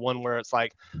like the one where it's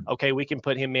like, okay, we can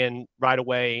put him in right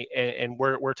away, and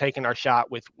we're taking our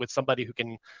shot with somebody who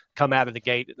can come out of the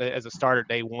gate as a starter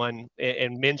day one,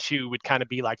 and Minshew would kind of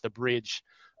be like the bridge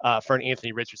for an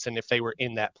Anthony Richardson if they were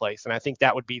in that place. And I think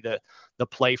that would be the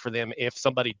play for them. If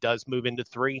somebody does move into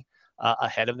 3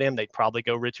 ahead of them, they'd probably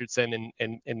go Richardson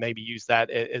and maybe use that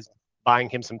as buying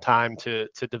him some time to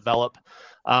develop.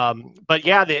 But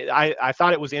yeah, I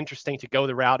thought it was interesting to go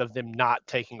the route of them not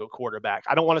taking a quarterback.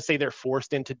 I don't want to say they're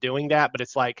forced into doing that, but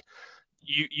it's like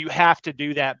you have to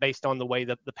do that based on the way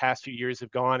that the past few years have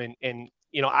gone. And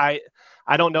I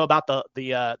don't know about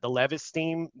the Levis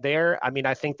team there. I mean,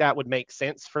 I think that would make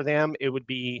sense for them. It would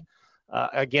be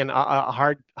again a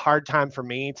hard time for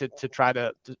me to try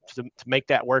to make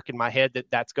that work in my head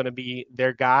that's going to be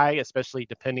their guy, especially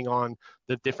depending on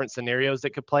the different scenarios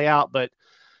that could play out. But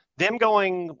them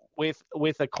going with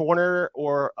a corner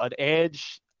or an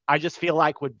edge, I just feel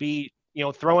like would be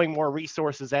throwing more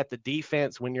resources at the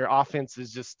defense when your offense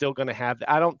is just still going to have.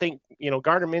 I don't think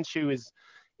Gardner Minshew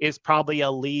is probably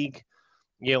a league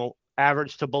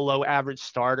average to below average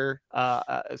starter.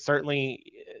 Certainly,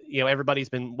 everybody's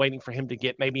been waiting for him to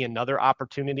get maybe another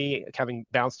opportunity, having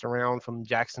bounced around from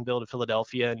Jacksonville to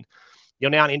Philadelphia. And,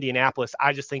 now in Indianapolis,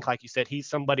 I just think, like you said, he's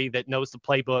somebody that knows the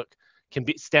playbook, can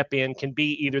step in, can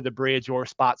be either the bridge or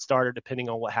spot starter, depending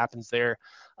on what happens there.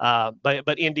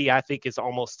 But Indy, I think, is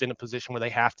almost in a position where they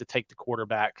have to take the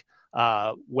quarterback,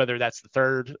 whether that's the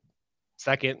third,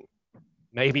 second,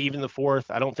 maybe even the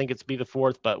fourth. I don't think it's be the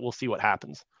fourth, but we'll see what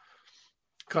happens.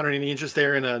 Connor, any interest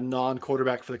there in a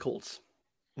non-quarterback for the Colts?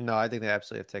 No, I think they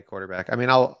absolutely have to take quarterback. I mean,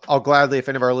 I'll gladly, if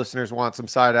any of our listeners want some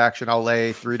side action, I'll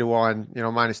lay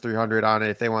 3-1, minus 300 on it.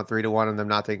 If they want 3-1 and them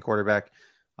not taking quarterback,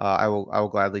 I will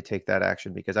gladly take that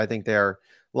action because I think they're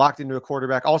locked into a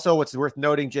quarterback. Also, what's worth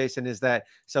noting, Jason, is that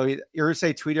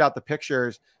Irsay tweeted out the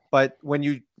pictures, but when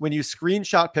you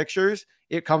screenshot pictures,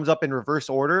 it comes up in reverse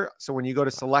order. So when you go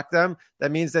to select them,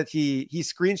 that means that he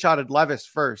screenshotted Levis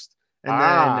first.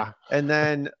 And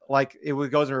then like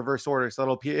goes in reverse order.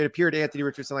 So it appeared Anthony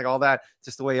Richardson, like all that,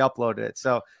 just the way he uploaded it.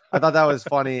 So I thought that was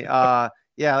funny.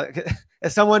 Yeah.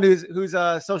 As someone who's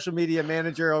a social media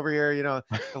manager over here,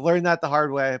 I've learned that the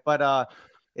hard way, but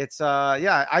it's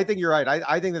I think you're right.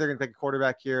 I think that they're going to pick a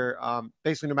quarterback here.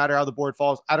 Basically no matter how the board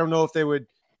falls. I don't know if they would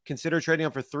consider trading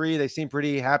up for 3. They seem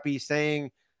pretty happy staying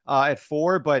at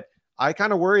 4, but I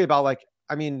kind of worry about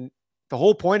the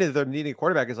whole point of them needing a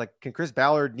quarterback is can Chris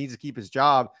Ballard needs to keep his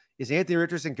job? Is Anthony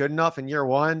Richardson good enough in year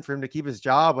 1 for him to keep his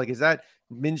job? Is that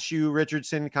Minshew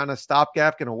Richardson kind of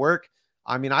stopgap going to work?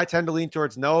 I mean, I tend to lean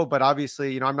towards no, but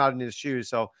obviously, I'm not in his shoes.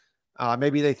 So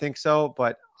maybe they think so,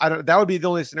 but that would be the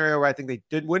only scenario where I think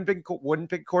they wouldn't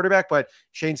pick quarterback, but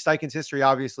Shane Steichen's history,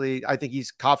 obviously, I think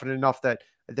he's confident enough that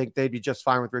I think they'd be just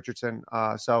fine with Richardson.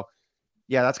 So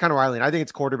yeah, that's kind of where I lean. I think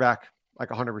it's quarterback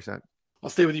 100%. I'll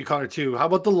stay with you, Connor, too. How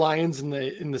about the Lions and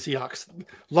the Seahawks?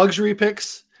 Luxury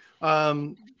picks,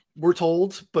 we're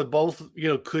told, but both,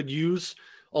 could use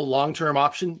a long-term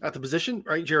option at the position,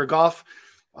 right? Jared Goff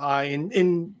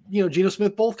and Geno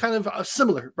Smith, both kind of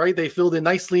similar, right? They filled in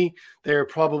nicely. They're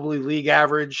probably league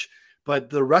average, but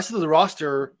the rest of the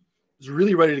roster is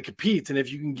really ready to compete. And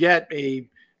if you can get a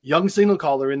young signal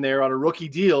caller in there on a rookie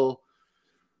deal,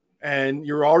 and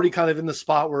you're already kind of in the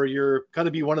spot where you're going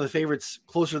to be one of the favorites,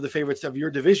 closer to the favorites of your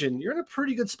division, you're in a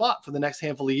pretty good spot for the next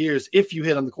handful of years if you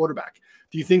hit on the quarterback.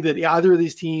 Do you think that either of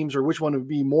these teams or which one would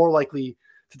be more likely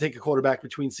to take a quarterback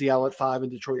between Seattle at 5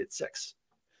 and Detroit at 6?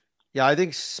 Yeah, I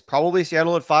think probably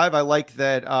Seattle at 5. I like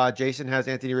that Jason has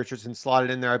Anthony Richardson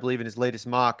slotted in there, I believe, in his latest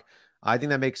mock. I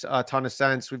think that makes a ton of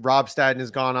sense. Rob Statton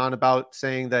has gone on about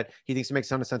saying that he thinks it makes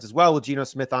a ton of sense as well with Geno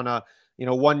Smith on a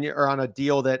 1 year or on a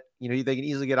deal that, they can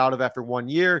easily get out of after 1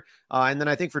 year. And then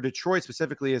I think for Detroit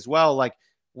specifically as well,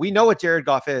 we know what Jared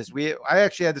Goff is. I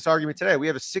actually had this argument today. We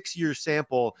have a 6-year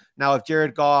sample now of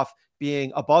Jared Goff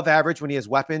being above average when he has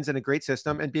weapons and a great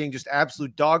system, and being just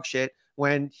absolute dog shit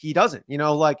when he doesn't.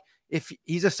 Like, if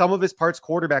he's a sum of his parts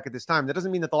quarterback at this time, that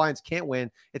doesn't mean that the Lions can't win.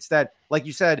 It's that, like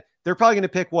you said, they're probably going to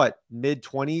pick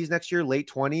mid-20s next year, late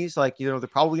 20s. Like, they're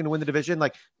probably going to win the division.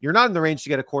 Like, you're not in the range to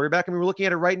get a quarterback. I mean, we're looking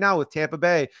at it right now with Tampa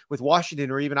Bay, with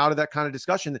Washington, or even out of that kind of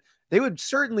discussion. They would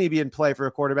certainly be in play for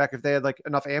a quarterback if they had like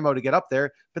enough ammo to get up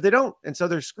there, but they don't. And so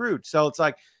they're screwed. So it's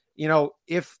like,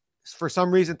 if for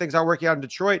some reason things aren't working out in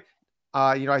Detroit,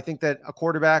 I think that a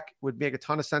quarterback would make a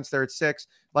ton of sense there at 6.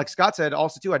 Like Scott said,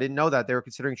 also too, I didn't know that they were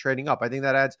considering trading up. I think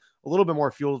that adds a little bit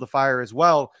more fuel to the fire as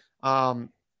well.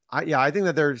 I think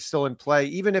that they're still in play,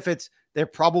 even if they're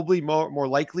probably more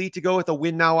likely to go with a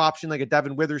win now option, like a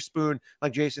Devin Witherspoon,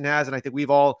 like Jason has. And I think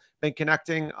we've all been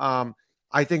connecting.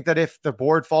 I think that if the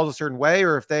board falls a certain way,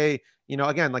 or if they,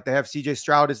 again, like they have CJ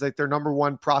Stroud as like their number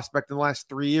 1 prospect in the last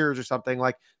 3 years or something,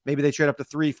 like maybe they trade up to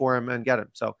 3 for him and get him.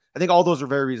 So I think all those are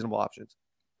very reasonable options.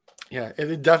 Yeah,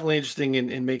 it's definitely interesting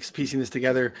and makes piecing this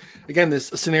together. Again, this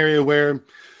scenario where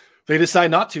they decide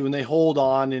not to and they hold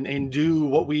on and do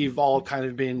what we've all kind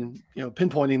of been,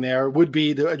 pinpointing there would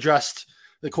be to address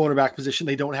the cornerback position.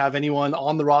 They don't have anyone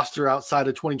on the roster outside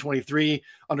of 2023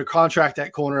 under contract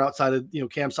at corner outside of,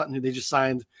 Cam Sutton, who they just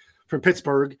signed from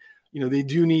Pittsburgh. They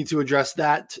do need to address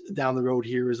that down the road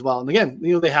here as well. And again,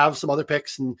 they have some other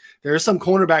picks, and there is some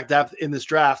cornerback depth in this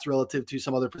draft relative to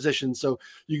some other positions. So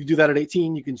you can do that at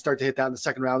 18. You can start to hit that in the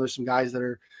second round. There's some guys that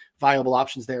are viable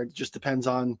options there. It just depends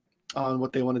on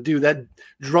what they want to do. That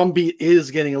drumbeat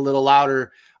is getting a little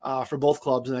louder for both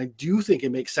clubs, and I do think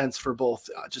it makes sense for both.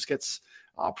 It just gets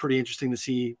pretty interesting to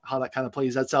see how that kind of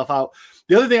plays itself out.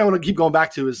 The other thing I want to keep going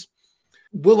back to is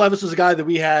Will Levis was a guy that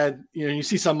we had, you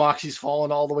see some mocks, he's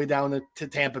fallen all the way down to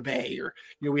Tampa Bay, or,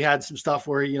 we had some stuff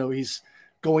where, he's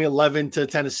going 11 to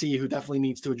Tennessee, who definitely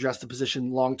needs to address the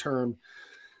position long-term.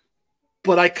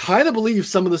 But I kind of believe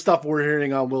some of the stuff we're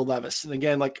hearing on Will Levis. And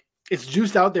again, like, it's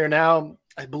juiced out there now.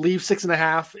 I believe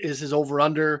 6.5 is his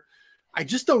over-under. I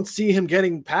just don't see him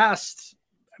getting past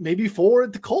maybe 4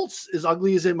 at the Colts, as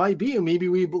ugly as it might be. And maybe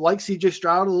we like CJ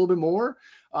Stroud a little bit more.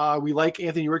 We like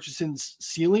Anthony Richardson's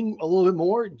ceiling a little bit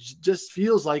more. It just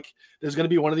feels like there's going to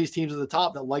be one of these teams at the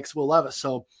top that likes Will Levis.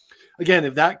 So again,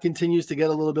 if that continues to get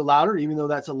a little bit louder, even though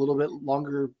that's a little bit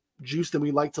longer juice than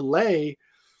we like to lay,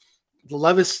 the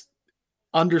Levis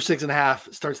under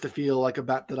 6.5 starts to feel like a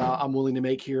bet that I'm willing to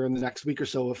make here in the next week or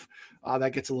so if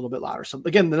that gets a little bit louder. So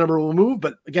again, the number will move,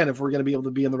 but again, if we're going to be able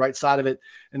to be on the right side of it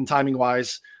and timing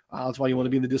wise, that's why you want to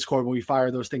be in the Discord when we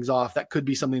fire those things off. That could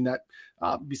be something that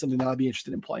I'd be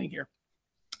interested in playing here.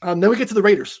 Then we get to the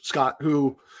Raiders, Scott,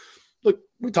 who, look,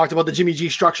 we talked about the Jimmy G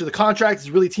structure. The contract is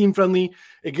really team friendly.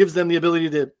 It gives them the ability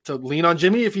to lean on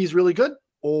Jimmy if he's really good,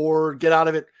 or get out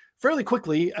of it fairly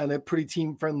quickly and a pretty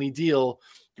team friendly deal.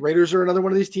 The Raiders are another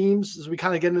one of these teams as we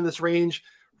kind of get into this range.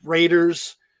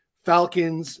 Raiders,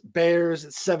 Falcons, Bears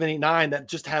at 7, 8, 9 that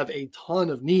just have a ton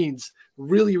of needs.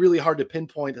 Really, really hard to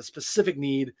pinpoint a specific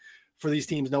need for these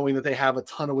teams, knowing that they have a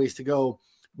ton of ways to go.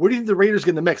 Where do you think the Raiders get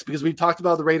in the mix? Because we've talked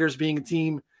about the Raiders being a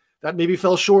team that maybe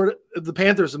fell short of the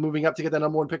Panthers and moving up to get that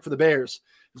number 1 pick for the Bears.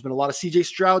 There's been a lot of CJ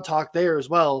Stroud talk there as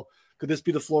well. Could this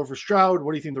be the floor for Stroud?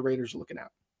 What do you think the Raiders are looking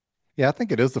at? Yeah, I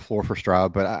think it is the floor for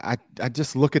Stroud, but I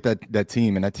just look at that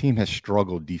team, and that team has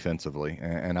struggled defensively,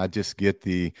 and I just get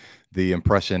the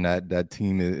impression that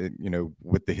team,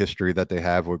 with the history that they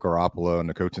have with Garoppolo and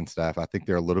the coaching staff, I think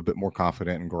they're a little bit more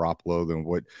confident in Garoppolo than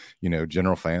what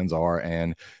general fans are,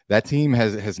 and that team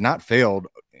has not failed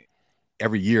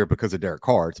every year because of Derek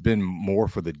Carr. It's been more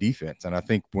for the defense. And I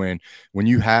think when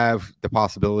you have the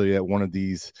possibility that one of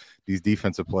these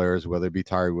defensive players, whether it be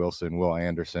Tyree Wilson, Will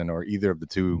Anderson, or either of the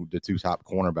two top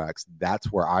cornerbacks,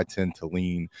 that's where I tend to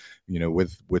lean,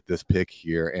 with this pick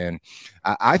here. And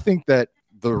I think that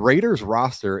the Raiders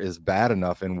roster is bad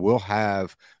enough and will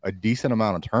have a decent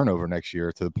amount of turnover next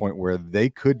year to the point where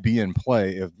they could be in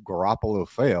play if Garoppolo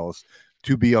fails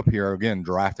to be up here again,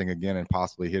 drafting again, and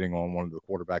possibly hitting on one of the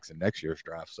quarterbacks in next year's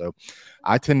draft. So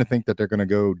I tend to think that they're going to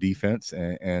go defense.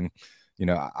 And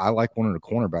I like one of the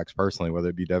cornerbacks personally, whether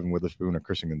it be Devin Witherspoon or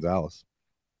Christian Gonzalez.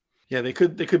 Yeah, they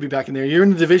could be back in there. You're in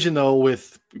the division, though,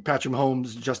 with Patrick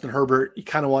Mahomes, Justin Herbert. You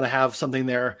kind of want to have something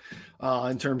there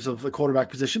in terms of the quarterback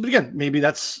position. But again, maybe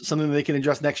that's something that they can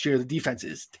adjust next year. The defense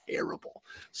is terrible.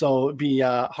 So it'd be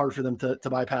hard for them to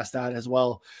bypass that as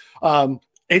well.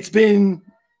 It's been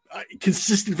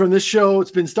consistent from this show.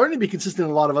 It's been starting to be consistent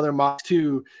in a lot of other mocks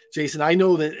too, Jason. I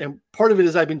know that, and part of it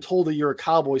is I've been told that you're a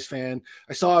Cowboys fan.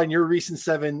 I saw in your recent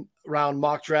 7-round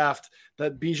mock draft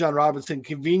that Bijan Robinson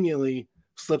conveniently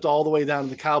slipped all the way down to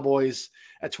the Cowboys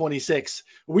at 26.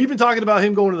 We've been talking about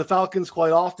him going to the Falcons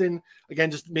quite often.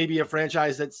 Again, just maybe a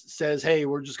franchise that says, hey,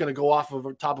 we're just going to go off of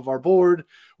the top of our board.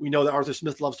 We know that Arthur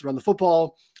Smith loves to run the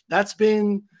football. That's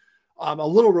been a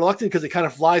little reluctant because it kind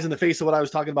of flies in the face of what I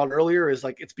was talking about earlier, is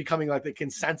like it's becoming like the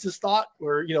consensus thought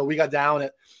where, we got down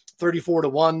at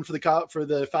 34-1 for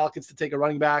the Falcons to take a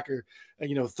running back, or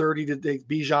 30 to take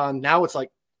Bijan. Now it's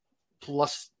like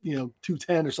plus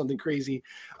 210 or something crazy.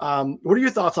 What are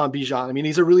your thoughts on Bijan? I mean,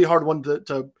 he's a really hard one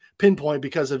to pinpoint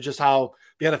because of just how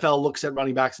the NFL looks at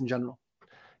running backs in general.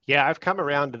 Yeah, I've come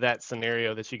around to that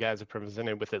scenario that you guys have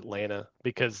presented with Atlanta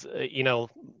because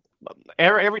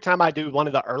every time I do one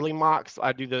of the early mocks,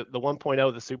 I do the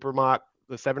 1.0, the super mock,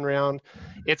 the 7 round.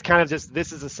 It's kind of just,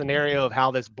 this is a scenario of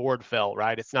how this board fell,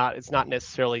 right? It's not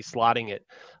necessarily slotting it.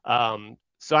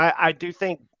 So I do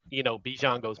think,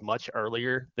 Bijan goes much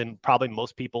earlier than probably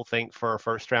most people think for a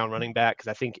first round running back, because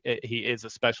I think he is a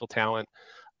special talent.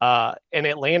 And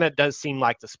Atlanta does seem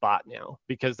like the spot now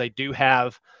because they do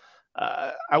have,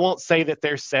 I won't say that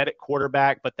they're set at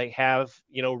quarterback, but they have,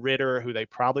 Ritter, who they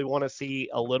probably want to see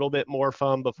a little bit more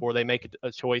from before they make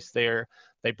a choice there.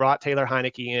 They brought Taylor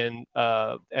Heineke in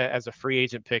as a free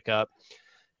agent pickup.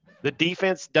 The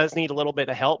defense does need a little bit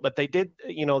of help, but they did,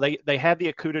 they had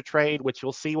the Okudah trade, which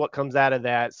we'll see what comes out of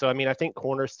that. So, I mean, I think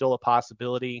corner is still a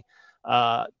possibility.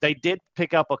 They did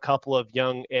pick up a couple of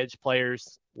young edge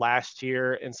players last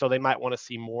year, and so they might want to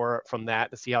see more from that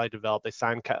to see how they develop. They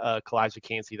signed Kalijah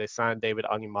Kancey. They signed David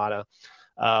Onyemata.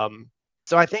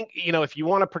 So I think, if you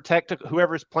want to protect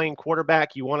whoever's playing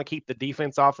quarterback, you want to keep the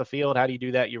defense off the field. How do you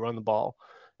do that? You run the ball.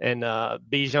 And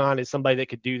Bijan is somebody that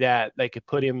could do that. They could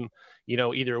put him,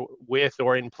 either with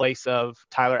or in place of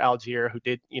Tyler Algier, who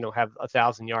did, have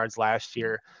 1,000 yards last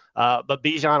year. But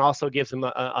Bijan also gives him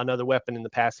another weapon in the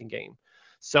passing game.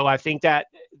 So I think that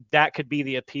could be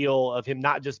the appeal of him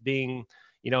not just being,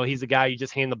 he's a guy you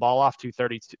just hand the ball off to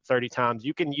 30 times.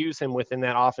 You can use him within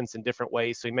that offense in different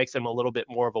ways. So he makes him a little bit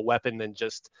more of a weapon than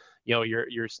just,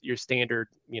 your standard,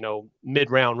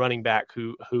 mid-round running back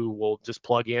who will just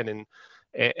plug in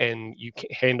and you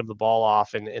hand him the ball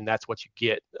off and that's what you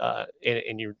get.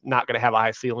 And you're not going to have a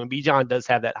high ceiling. Bijan does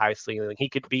have that high ceiling. He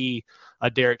could be a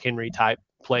Derrick Henry type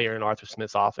player in Arthur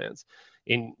Smith's offense.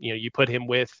 And, you put him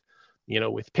with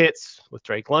Pitts, with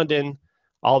Drake London,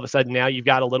 all of a sudden now you've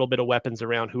got a little bit of weapons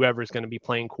around whoever's going to be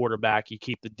playing quarterback. You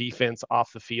keep the defense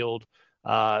off the field.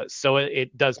 So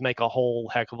it does make a whole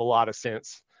heck of a lot of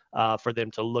sense for them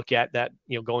to look at that,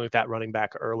 going with that running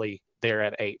back early there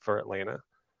at 8 for Atlanta.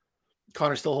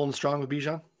 Connor still holding strong with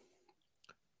Bijan?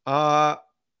 I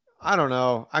don't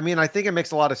know. I mean, I think it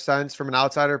makes a lot of sense from an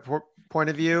outsider point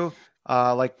of view.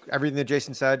 Like everything that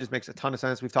Jason said just makes a ton of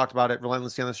sense. We've talked about it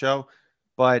relentlessly on the show,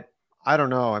 but I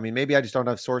don't know. I mean, maybe I just don't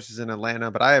have sources in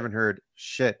Atlanta, but I haven't heard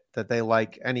shit that they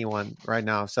like anyone right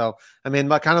now. So, I mean,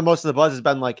 kind of most of the buzz has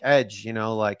been like edge,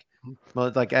 like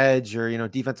edge or,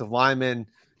 defensive lineman.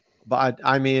 But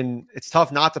I mean, it's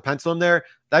tough not to pencil him there.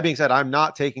 That being said, I'm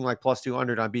not taking like plus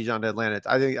 200 on Bijan to Atlanta.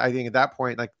 I think at that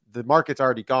point, like the market's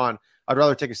already gone. I'd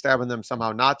rather take a stab on them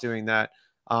somehow not doing that.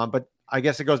 But I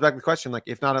guess it goes back to the question, like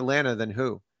if not Atlanta, then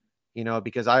who?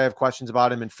 Because I have questions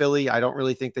about him in Philly. I don't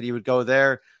really think that he would go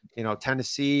there.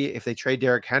 Tennessee, if they trade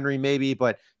Derrick Henry, maybe,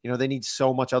 but they need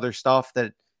so much other stuff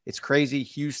that it's crazy.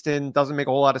 Houston doesn't make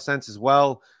a whole lot of sense as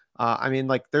well. I mean,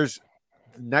 like there's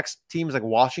next teams like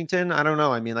Washington. I don't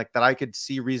know. I mean, like that I could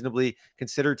see reasonably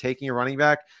consider taking a running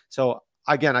back. So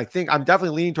again, I think I'm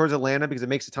definitely leaning towards Atlanta because it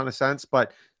makes a ton of sense,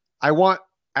 but I want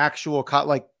actual cut.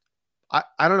 Like,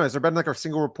 I don't know. Has there been like a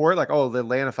single report like, oh, the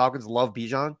Atlanta Falcons love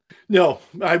Bijan? No,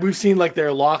 we've seen like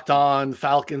they're locked on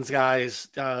Falcons guys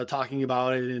talking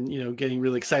about it and, getting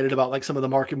really excited about like some of the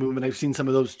market movement. I've seen some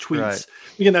of those tweets. Right.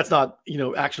 Again, that's not,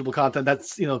 actionable content.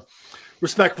 That's,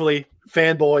 respectfully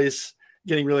fanboys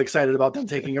getting really excited about them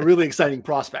taking a really exciting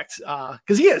prospect.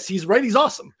 Cause he's right. He's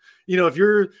awesome. If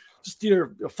you're just,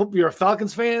 you're a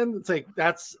Falcons fan, it's like,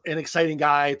 that's an exciting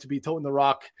guy to be toting the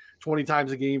rock 20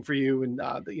 times a game for you. And,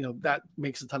 that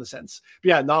makes a ton of sense. But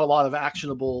yeah, not a lot of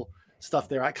actionable stuff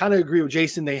there. I kind of agree with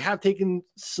Jason. They have taken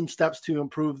some steps to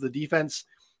improve the defense.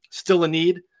 Still a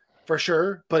need for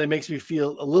sure, but it makes me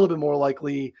feel a little bit more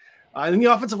likely. In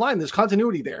the offensive line, there's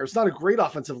continuity there. It's not a great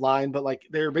offensive line, but like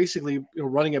they're basically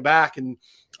running it back. And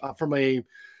from a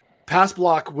pass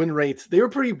block win rate, they were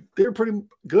pretty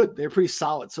good. They're pretty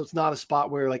solid. So it's not a spot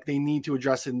where like they need to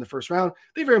address it in the first round.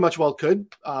 They very much well could.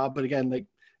 But again, like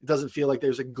it doesn't feel like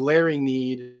there's a glaring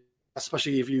need,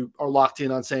 especially if you are locked in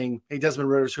on saying, hey, Desmond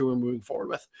Ritter's who we're moving forward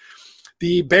with.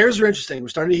 The Bears are interesting. We're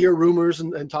starting to hear rumors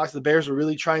and talks. The Bears are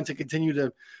really trying to continue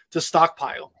to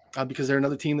stockpile. because they're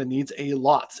another team that needs a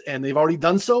lot. And they've already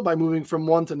done so by moving from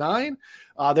 1 to 9.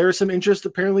 There is some interest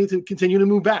apparently to continue to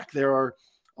move back. There are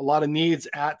a lot of needs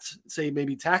at, say,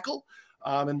 maybe tackle.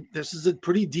 And this is a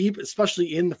pretty deep,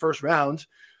 especially in the first round,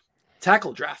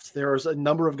 tackle draft. There's a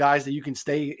number of guys that you can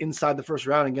stay inside the first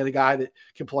round and get a guy that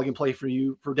can plug and play for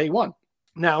you for day one.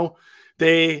 Now,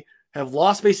 they have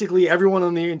lost basically everyone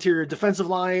on the interior defensive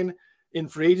line in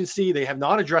free agency. They have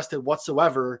not addressed it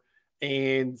whatsoever.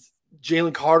 And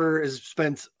Jalen Carter has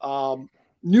spent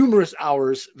numerous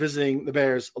hours visiting the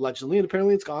Bears, allegedly, and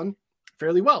apparently it's gone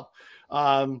fairly well.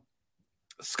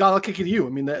 Scott, I'll kick it to you. I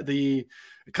mean, the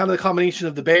kind of the combination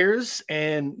of the Bears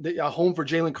and the home for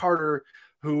Jalen Carter,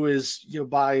 who is,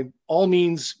 by all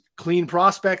means, clean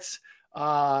prospects,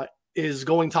 is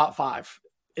going top 5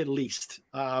 at least.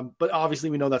 But obviously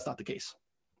we know that's not the case.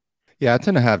 Yeah, I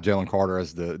tend to have Jalen Carter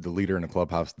as the leader in the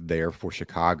clubhouse there for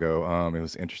Chicago. It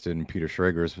was interested in Peter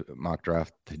Schrager's mock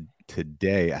draft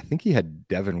today. I think he had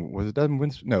Devin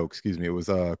Winston? No, excuse me. It was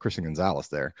Christian Gonzalez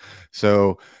there.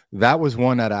 So that was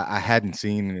one that I hadn't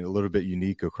seen, a little bit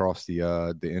unique across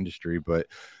the industry. But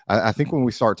I think when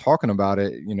we start talking about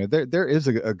it, there is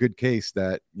a good case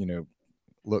that,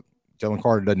 look, Jalen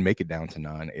Carter doesn't make it down to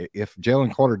 9. If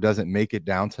Jalen Carter doesn't make it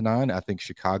down to 9, I think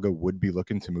Chicago would be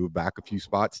looking to move back a few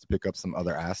spots to pick up some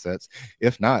other assets.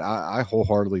 If not, I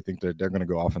wholeheartedly think that they're going to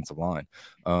go offensive line.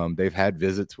 They've had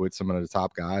visits with some of the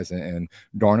top guys, and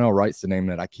Darnell Wright's the name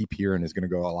that I keep hearing is going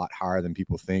to go a lot higher than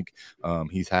people think.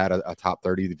 He's had a top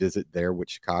 30 visit there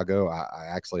with Chicago. I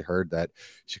actually heard that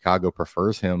Chicago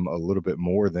prefers him a little bit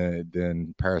more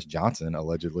than Paris Johnson,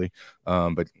 allegedly.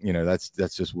 But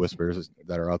that's just whispers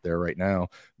that are out there right now.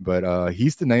 But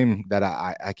he's the name that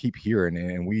I keep hearing,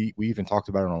 and we even talked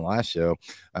about it on the last show.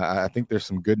 I think there's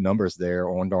some good numbers there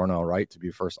on Darnell Wright to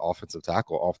be first offensive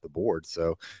tackle off the board.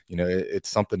 So it's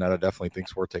something that I definitely think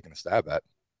is worth taking a stab at.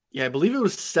 Yeah, I believe it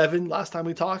was 7 last time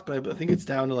we talked, but I think it's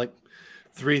down to like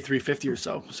 350 or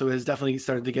so. So it has definitely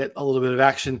started to get a little bit of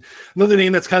action. Another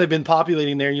name that's kind of been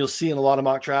populating there, and you'll see in a lot of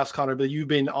mock drafts, Connor, but you've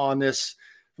been on this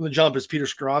from the jump, is Peter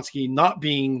Skoronski not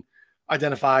being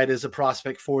identified as a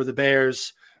prospect for the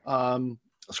Bears.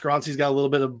 Skoronski's got a little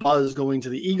bit of buzz going to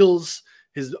the Eagles.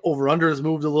 His over-under has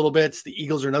moved a little bit. The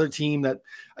Eagles are another team that,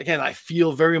 again, I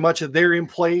feel very much that they're in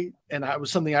play. And that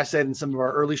was something I said in some of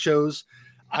our early shows.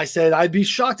 I said I'd be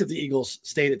shocked if the Eagles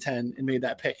stayed at 10 and made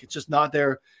that pick. It's just not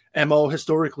their MO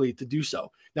historically to do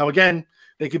so. Now, again,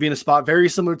 they could be in a spot very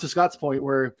similar to Scott's point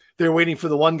where they're waiting for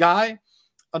the one guy.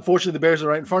 Unfortunately, the Bears are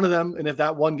right in front of them. And if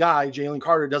that one guy, Jalen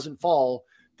Carter, doesn't fall,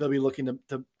 they'll be looking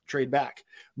to trade back.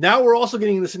 Now we're also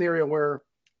getting in the scenario where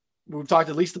we've talked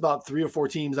at least about 3 or 4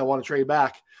 teams that want to trade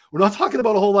back. We're not talking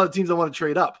about a whole lot of teams that want to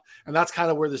trade up. And that's kind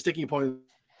of where the sticking point of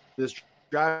this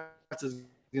draft is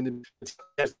going to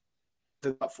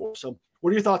be for. So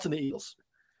what are your thoughts on the Eagles?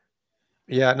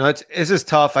 Yeah, no, it's just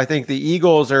tough. I think the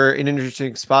Eagles are in an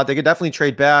interesting spot. They could definitely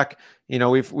trade back.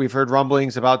 We've heard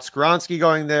rumblings about Skoronski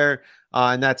going there.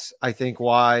 And that's, I think,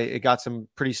 why it got some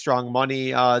pretty strong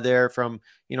money there from,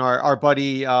 our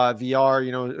buddy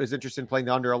VR, is interested in playing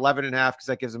the under 11.5 because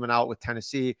that gives him an out with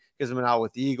Tennessee, gives him an out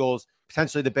with the Eagles,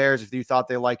 potentially the Bears if you thought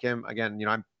they like him. Again,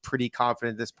 I'm pretty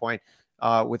confident at this point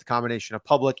with a combination of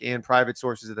public and private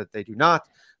sources that they do not.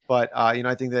 But,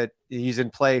 I think that he's in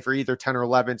play for either 10 or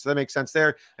 11. So that makes sense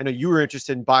there. I know you were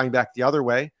interested in buying back the other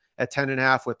way at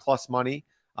 10.5 with plus money.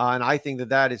 And I think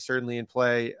that is certainly in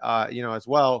play, as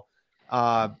well.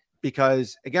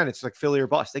 Because again, it's like Philly or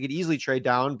bust. They could easily trade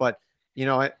down, but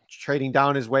trading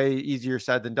down is way easier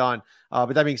said than done.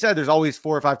 But that being said, there's always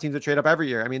 4 or 5 teams that trade up every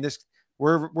year. I mean,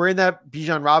 we're in that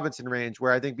Bijan Robinson range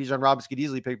where I think Bijan Robinson could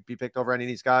easily be picked over any of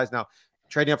these guys. Now,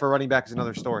 trading up for running back is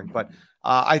another story, but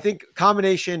I think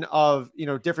combination of,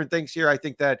 different things here. I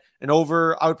think that I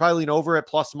would probably lean over at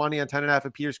plus money on 10.5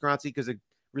 at Peter Skoronski because it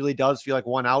really does feel like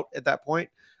one out at that point.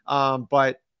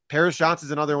 But Paris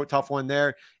Johnson's another tough one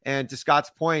there. And to Scott's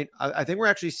point, I think we're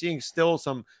actually seeing still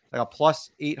some like a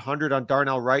plus 800 on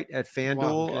Darnell Wright at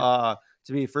FanDuel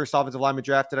to be first offensive lineman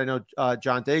drafted. I know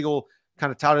John Daigle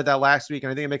kind of touted that last week.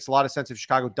 And I think it makes a lot of sense if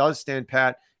Chicago does stand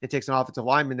pat and takes an offensive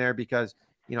lineman there because,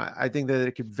 I think that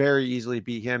it could very easily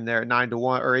be him there at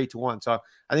 9-1 or 8-1. So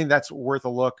I think that's worth a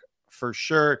look for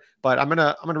sure. But I'm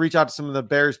gonna reach out to some of the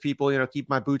Bears people, keep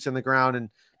my boots on the ground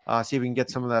and see if we can get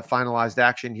some of that finalized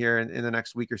action here in the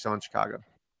next week or so in Chicago.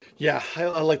 Yeah, I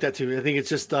like that too. I think it's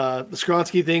just the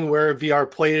Skoronski thing where VR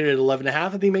played it at 11.5. I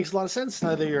think makes a lot of sense.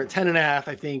 Now that you're at 10.5,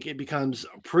 I think it becomes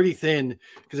pretty thin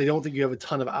because I don't think you have a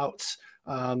ton of outs.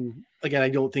 Again, I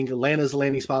don't think Atlanta's a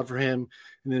landing spot for him.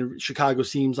 And then Chicago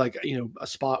seems like, a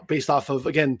spot based off of,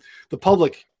 again, the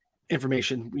public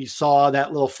information. We saw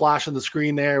that little flash on the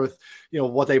screen there with,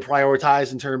 what they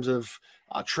prioritize in terms of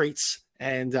traits,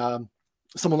 and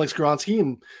someone like Skoronski,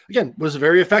 and again, was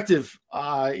very effective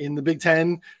in the Big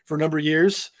Ten for a number of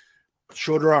years.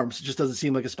 Shorter arms, it just doesn't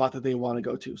seem like a spot that they want to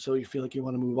go to. So you feel like you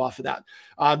want to move off of that.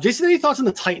 Jason, any thoughts on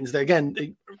the Titans? Again,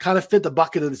 they kind of fit the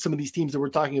bucket of some of these teams that we're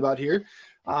talking about here.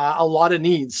 A lot of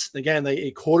needs. Again,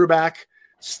 a quarterback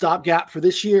stopgap for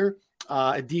this year,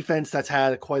 a defense that's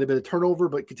had quite a bit of turnover,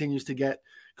 but continues to get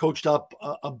coached up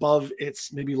above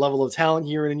its maybe level of talent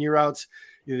year in and year out.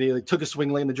 They took a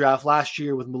swing late in the draft last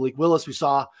year with Malik Willis. We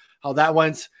saw how that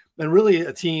went. And really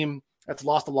a team that's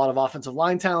lost a lot of offensive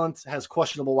line talent, has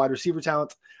questionable wide receiver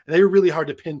talent. And they're really hard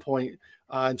to pinpoint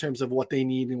in terms of what they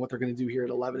need and what they're going to do here at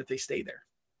 11 if they stay there.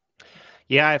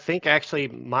 Yeah, I think actually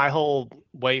my whole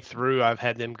way through, I've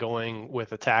had them going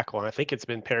with a tackle, and I think it's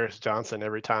been Paris Johnson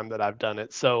every time that I've done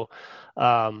it. So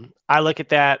I look at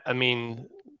that. I mean,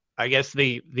 I guess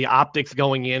the optics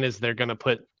going in is they're going to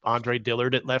put Andre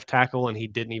Dillard at left tackle, and he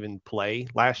didn't even play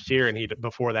last year, and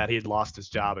before that he had lost his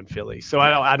job in Philly. So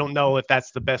I don't know if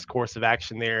that's the best course of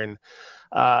action there. And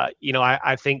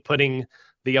I think putting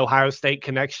the Ohio State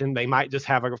connection, they might just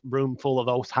have a room full of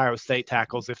Ohio State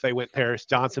tackles if they went Paris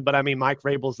Johnson. But I mean, Mike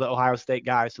Vrabel's the Ohio State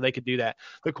guy, so they could do that.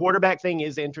 The quarterback thing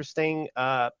is interesting.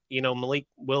 Malik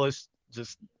Willis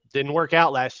just didn't work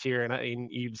out last year,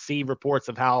 and you see reports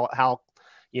of how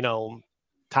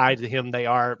tied to him they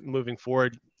are moving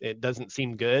forward. It doesn't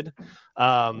seem good.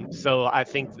 So I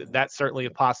think that's certainly a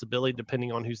possibility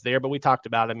depending on who's there. But we talked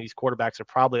about, these quarterbacks are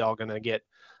probably all going to get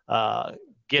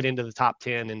into the top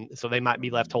 10, and so they might be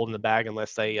left holding the bag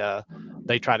unless they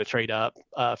try to trade up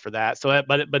for that. So,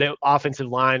 but offensive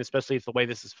line, especially if the way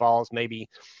this falls, maybe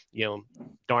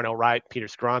Darnell Wright, Peter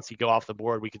Skoronski go off the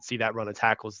board. We could see that run of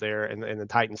tackles there, and the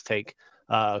Titans take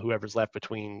whoever's left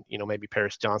between maybe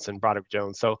Paris Johnson, Broderick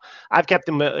Jones. So I've kept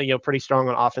them pretty strong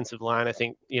on offensive line. I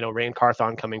think Rand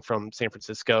Carthon coming from San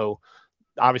Francisco.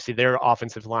 Obviously, their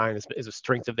offensive line is a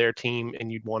strength of their team,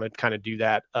 and you'd want to kind of do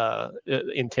that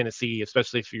in Tennessee,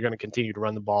 especially if you're going to continue to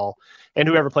run the ball. And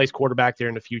whoever plays quarterback there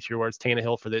in the future, where it's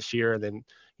Tannehill for this year, and then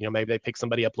maybe they pick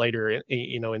somebody up later,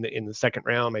 in the second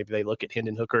round. Maybe they look at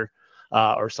Hendon Hooker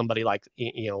or somebody like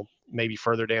maybe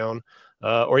further down,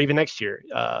 or even next year,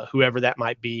 whoever that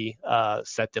might be,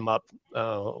 set them up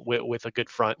with a good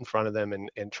front in front of them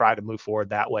and try to move forward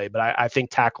that way. But I think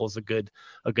tackle is a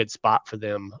good spot for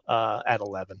them at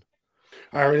 11.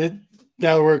 All right.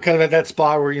 Now we're kind of at that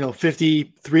spot where,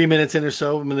 53 minutes in or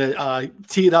so. I'm going to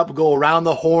tee it up, go around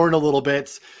the horn a little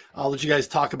bit. I'll let you guys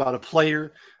talk about a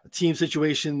player, a team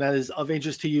situation that is of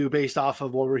interest to you based off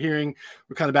of what we're hearing.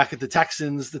 We're kind of back at the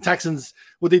Texans. The Texans,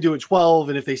 what they do at 12,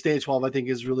 and if they stay at 12, I think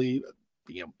is really,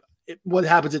 what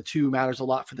happens at 2 matters a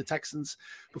lot for the Texans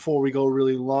before we go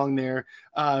really long there.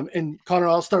 And Connor,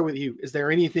 I'll start with you. Is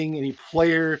there anything, any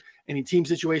player, any team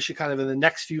situation kind of in the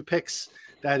next few picks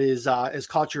that has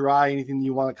caught your eye? Anything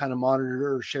you want to kind of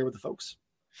monitor or share with the folks?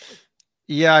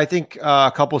 Yeah, I think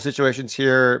a couple of situations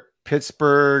here.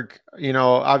 Pittsburgh,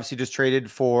 obviously just traded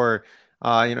for,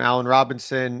 Allen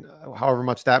Robinson, however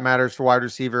much that matters for wide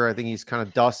receiver. I think he's kind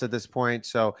of dust at this point.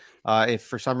 So if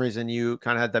for some reason you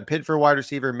kind of had them pinned for a wide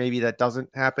receiver, maybe that doesn't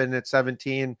happen at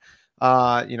 17.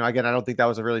 Again, I don't think that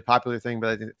was a really popular thing, but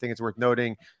I think it's worth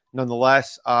noting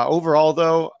nonetheless. Overall,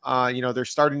 though, they're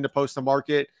starting to post the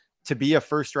market to be a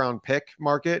first round pick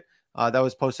market. That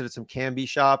was posted at some Canby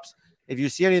shops. If you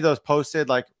see any of those posted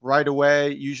like right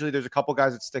away, usually there's a couple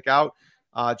guys that stick out.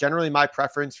 Generally, my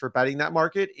preference for betting that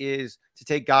market is to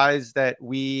take guys that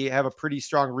we have a pretty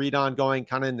strong read on going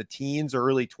kind of in the teens or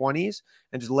early 20s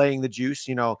and just laying the juice,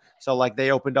 So like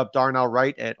they opened up Darnell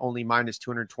Wright at only minus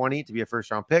 220 to be a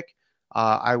first round pick.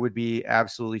 I would be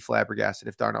absolutely flabbergasted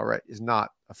if Darnell Wright is not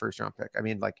a first round pick. I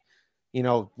mean,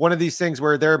 one of these things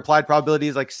where their implied probability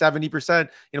is like 70%,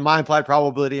 my implied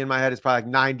probability in my head is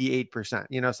probably like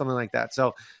 98%, something like that.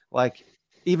 So like,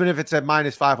 even if it's at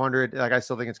minus 500, I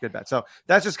still think it's a good bet. So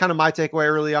that's just kind of my takeaway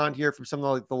early on here from some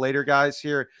of the later guys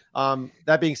here.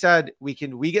 That being said, we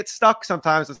get stuck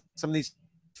sometimes with some of these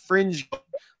fringe.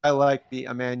 I like the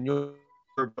Emmanuel.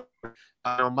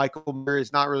 Michael Murray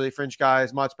is not really a fringe guy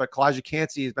as much, but Kalijah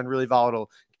Cansey has been really volatile.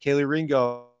 Kaylee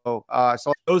Ringo.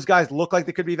 So those guys look like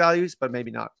they could be values, but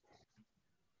maybe not.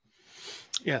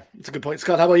 Yeah, it's a good point.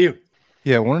 Scott, how about you?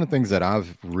 Yeah, one of the things that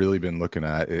I've really been looking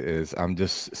at is I'm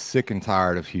just sick and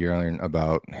tired of hearing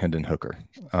about Hendon Hooker.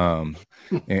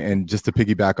 And just to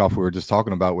piggyback off what we were just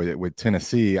talking about with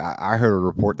Tennessee, I heard a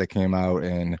report that came out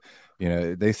and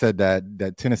they said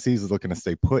that Tennessee's looking to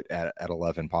stay put at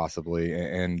 11 possibly,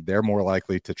 and they're more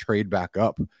likely to trade back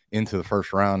up into the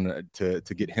first round to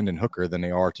get Hendon Hooker than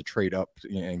they are to trade up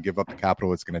and give up the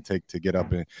capital it's going to take to get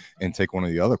up and take one of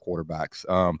the other quarterbacks.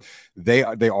 They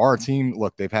are a team.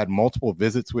 Look, they've had multiple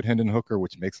visits with Hendon Hooker,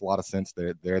 which makes a lot of sense.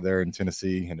 They're there in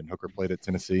Tennessee. Hendon Hooker played at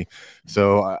Tennessee.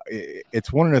 So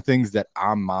it's one of the things that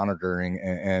I'm monitoring.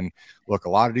 And look, a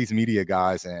lot of these media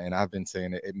guys, and I've been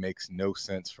saying it makes no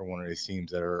sense for one of these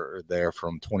teams that are there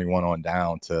from 21 on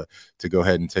down to go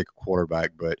ahead and take a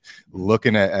quarterback. But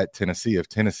looking at Tennessee, if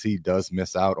Tennessee does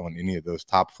miss out on any of those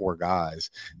top 4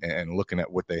 guys and looking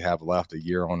at what they have left, a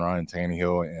year on Ryan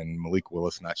Tannehill and Malik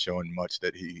Willis not showing much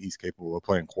that he's capable of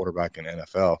playing quarterback in the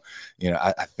NFL,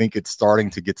 I think it's starting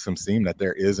to get some steam that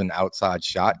there is an outside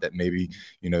shot that maybe,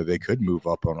 they could move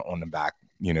up on the back,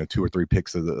 2 or 3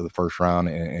 picks of the first round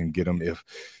and get them.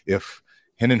 If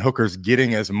Hendon Hooker's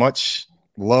getting as much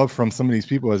love from some of these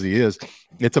people as he is,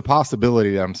 it's a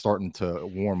possibility that I'm starting to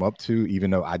warm up to, even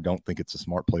though I don't think it's a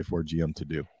smart play for a GM to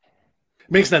do.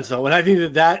 Makes sense though. And I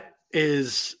think that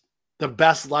is the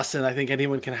best lesson I think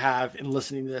anyone can have in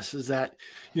listening to this, is that,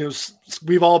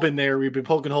 we've all been there. We've been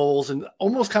poking holes and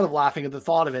almost kind of laughing at the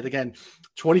thought of it. Again,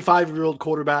 25-year-old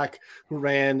quarterback who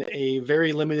ran a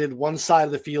very limited one side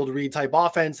of the field read type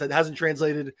offense that hasn't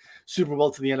translated super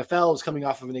well to the NFL, is coming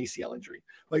off of an ACL injury.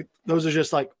 Like, those are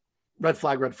just like red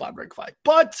flag, red flag, red flag.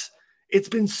 But it's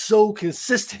been so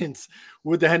consistent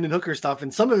with the Hendon Hooker stuff.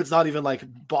 And some of it's not even like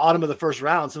bottom of the first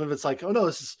round. Some of it's like, oh no,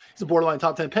 it's a borderline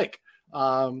top 10 pick.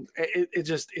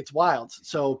 It's wild.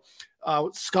 So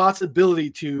Scott's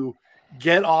ability to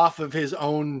get off of his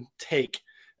own take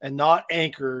and not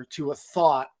anchor to a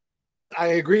thought, I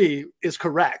agree, is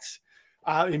correct.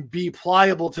 And be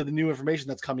pliable to the new information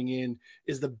that's coming in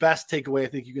is the best takeaway I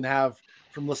think you can have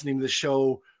from listening to the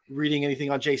show, reading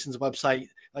anything on Jason's website.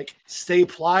 Like, stay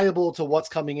pliable to what's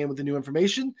coming in with the new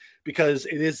information, because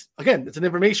it's an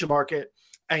information market,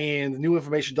 and new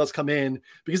information does come in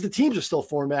because the teams are still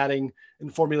formatting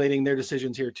and formulating their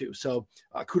decisions here too. So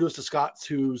kudos to Scott,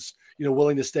 who's,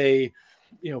 willing to stay,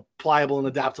 pliable and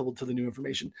adaptable to the new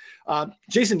information.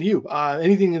 Jason, you,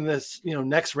 anything in this,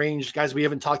 next range, guys, we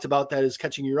haven't talked about that is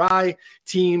catching your eye,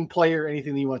 team, player,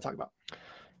 anything that you want to talk about?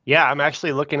 Yeah, I'm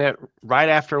actually looking at right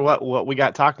after what we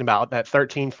got talking about, that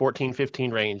 13, 14,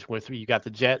 15 range, with you got the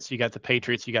Jets, you got the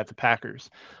Patriots, you got the Packers.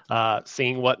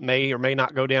 Seeing what may or may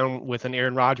not go down with an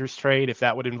Aaron Rodgers trade, if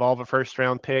that would involve a first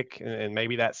round pick, and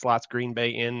maybe that slots Green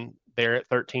Bay in there at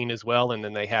 13 as well. And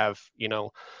then they have,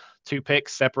 2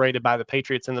 picks separated by the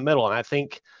Patriots in the middle. And I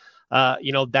think,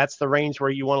 that's the range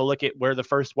where you want to look at where the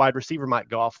first wide receiver might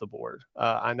go off the board.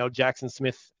 I know Jackson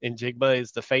Smith-Njigba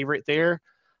is the favorite there.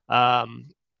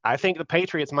 I think the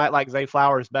Patriots might like Zay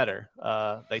Flowers better.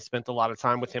 They spent a lot of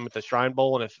time with him at the Shrine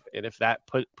Bowl, and if that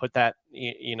put that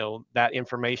that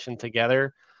information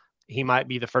together, he might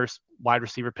be the first wide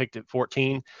receiver picked at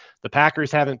 14. The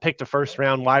Packers haven't picked a first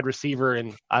round wide receiver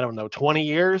in 20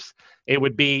 years. It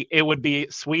would be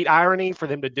sweet irony for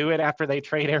them to do it after they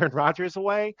trade Aaron Rodgers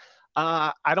away.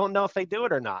 I don't know if they do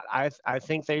it or not. I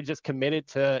think they just committed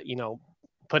to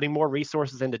putting more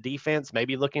resources into defense,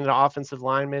 maybe looking at offensive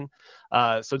linemen.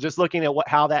 So just looking at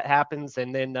how that happens.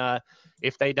 And then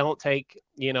if they don't take,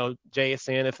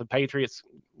 JSN, if the Patriots,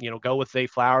 go with Zay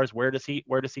Flowers, where does he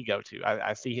go to?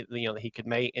 I see, he could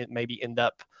maybe end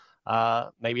up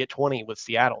maybe at 20 with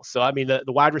Seattle. So, I mean, the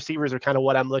wide receivers are kind of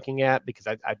what I'm looking at, because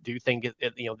I do think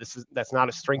that's not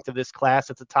a strength of this class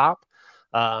at the top.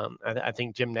 I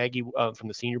think Jim Nagy from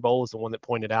the Senior Bowl is the one that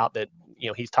pointed out that,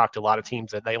 he's talked to a lot of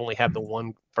teams that they only have the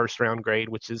one first round grade,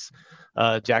 which is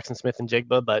Jackson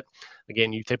Smith-Njigba. But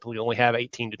again, you typically only have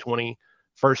 18 to 20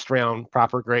 first round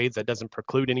proper grades. That doesn't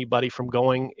preclude anybody from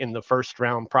going in the first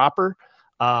round proper.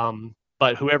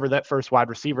 But whoever that first wide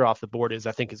receiver off the board is,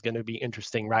 I think is going to be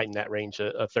interesting right in that range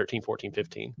of 13, 14,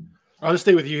 15. I'll just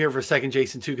stay with you here for a second,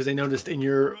 Jason, too, because I noticed in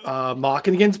your mock,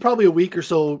 and again, it's probably a week or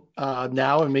so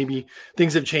now, and maybe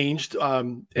things have changed.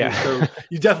 So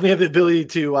you definitely have the ability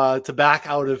to back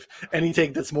out of any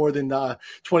take that's more than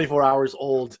 24 hours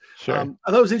old. Sure.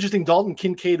 I thought it was interesting. Dalton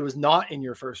Kincaid was not in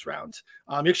your first round.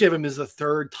 You actually have him as the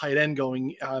third tight end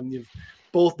going. You've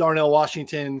both Darnell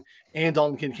Washington and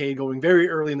Dalton Kincaid going very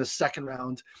early in the second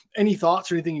round. Any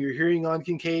thoughts or anything you're hearing on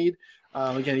Kincaid?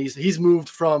 Again, he's moved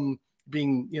from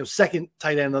being second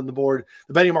tight end on the board.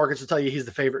 The betting markets will tell you he's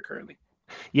the favorite currently.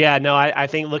 Yeah, no, I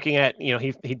think looking at,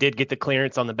 he did get the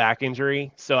clearance on the back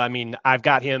injury. So, I mean, I've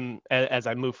got him as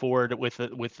I move forward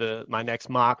with my next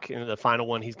mock, and the final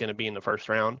one, he's going to be in the first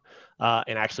round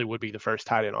and actually would be the first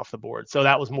tight end off the board. So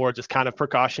that was more just kind of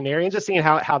precautionary and just seeing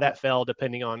how that fell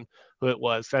depending on who it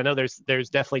was. So I know there's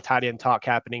definitely tight end talk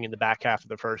happening in the back half of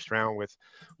the first round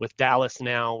with Dallas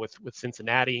now, with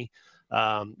Cincinnati.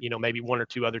 maybe one or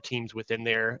two other teams within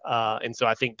there. And so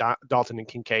I think Dalton and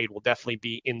Kincaid will definitely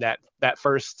be in that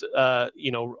first,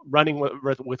 running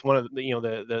with one of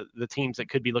the teams that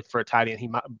could be looking for a tight end. He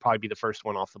might probably be the first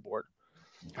one off the board.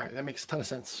 All right, that makes a ton of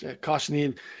sense. Yeah,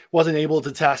 Caution wasn't able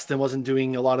to test and wasn't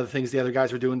doing a lot of the things the other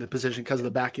guys were doing in the position because of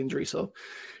the back injury. So,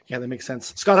 yeah, that makes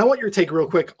sense. Scott, I want your take real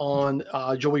quick on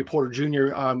Joey Porter Jr.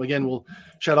 Again, we'll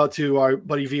shout out to our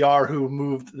buddy VR who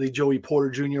moved the Joey Porter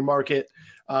Jr. market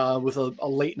with a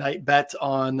late night bet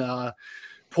on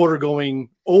Porter going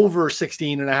over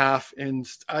 16.5. And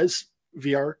as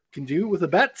VR can do with a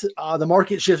bet, the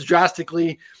market shifts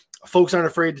drastically. Folks aren't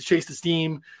afraid to chase the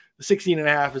steam.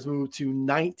 16.5 has moved to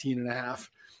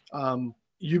 19.5.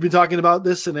 You've been talking about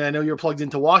this, and I know you're plugged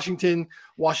into Washington.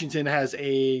 Washington has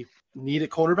a need at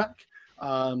cornerback.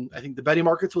 I think the betting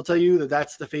markets will tell you that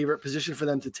that's the favorite position for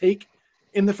them to take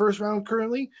in the first round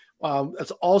currently.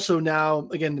 That's also now,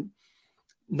 again,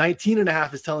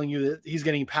 19.5 is telling you that he's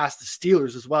getting past the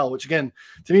Steelers as well, which, again,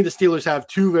 to me, the Steelers have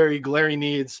two very glaring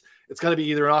needs. It's going to be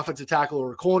either an offensive tackle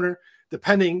or a corner,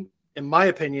 depending, in my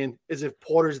opinion, is if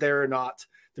Porter's there or not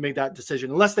to make that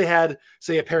decision, unless they had,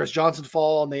 say, a Paris Johnson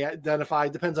fall and they identify,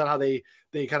 depends on how they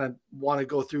kind of want to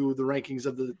go through the rankings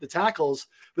of the tackles.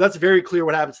 But that's very clear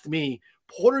what happens to me.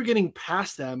 Porter getting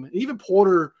past them, and even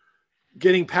Porter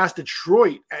getting past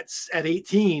Detroit at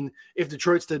 18, if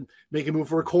Detroit's to make a move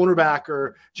for a cornerback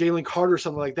or Jalen Carter or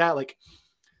something like that, like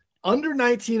under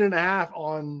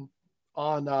 19.5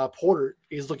 on Porter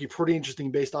is looking pretty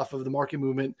interesting based off of the market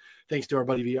movement, thanks to our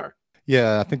buddy VR.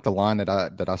 Yeah, I think the line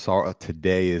that I saw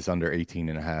today is under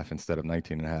 18.5 instead of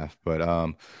 19.5.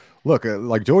 But look,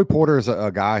 like Joey Porter is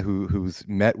a guy who's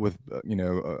met with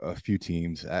a few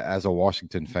teams. As a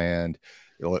Washington fan,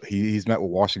 he's met with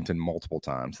Washington multiple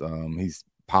times. He's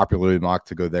popularly mocked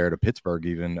to go there to Pittsburgh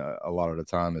even a lot of the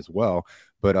time as well.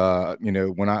 But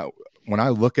when I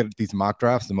look at these mock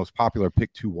drafts, the most popular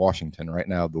pick to Washington right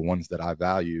now, the ones that I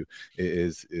value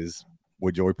is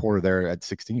with Joey Porter there at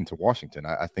 16 to Washington.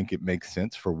 I think it makes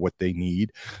sense for what they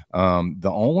need.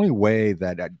 The only way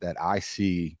that I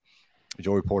see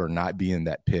Joey Porter not being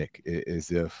that pick is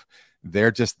if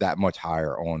they're just that much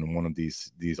higher on one of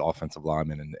these offensive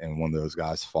linemen and one of those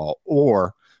guys fall.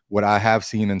 Or what I have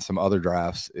seen in some other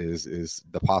drafts is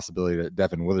the possibility that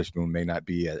Devin Witherspoon may not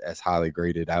be as highly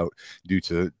graded out due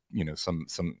to some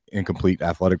incomplete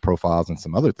athletic profiles and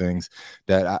some other things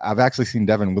that I've actually seen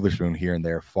Devin Witherspoon here and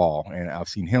there fall, and I've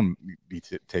seen him be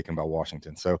taken by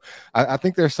Washington. So I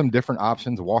think there's some different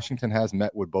options. Washington has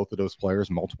met with both of those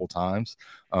players multiple times,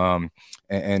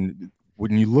 and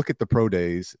when you look at the pro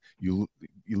days, you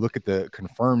look at the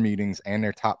confirmed meetings and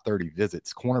their top 30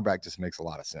 visits, cornerback just makes a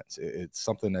lot of sense. It's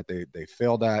something that they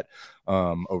failed at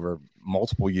over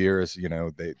multiple years.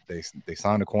 They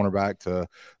signed a cornerback to,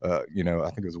 I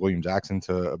think it was William Jackson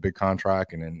to a big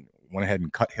contract, and then went ahead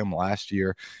and cut him last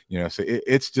year. So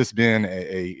it's just been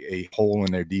a hole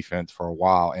in their defense for a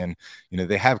while. And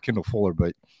they have Kendall Fuller,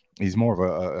 but he's more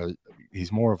of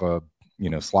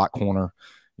a slot corner.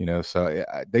 So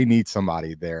they need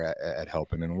somebody there at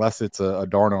helping, unless it's a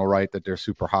Darnell Wright that they're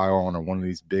super high on, or one of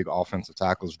these big offensive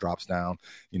tackles drops down.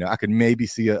 I could maybe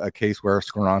see a case where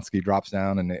Skoronski drops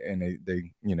down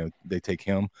and they take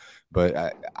him,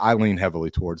 but I lean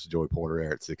heavily towards Joey Porter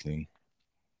there at 16.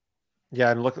 Yeah,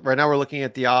 and look, right now we're looking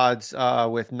at the odds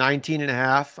with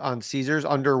 19.5 on Caesars,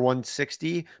 under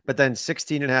 160, but then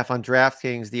 16.5 on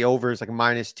DraftKings. The over is like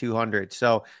minus 200.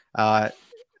 So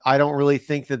I don't really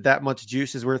think that much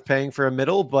juice is worth paying for a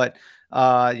middle, but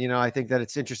I think that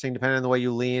it's interesting depending on the way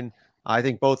you lean. I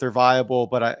think both are viable,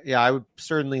 but I would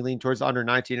certainly lean towards under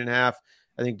 19.5.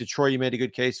 I think Detroit, you made a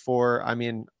good case for. I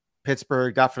mean,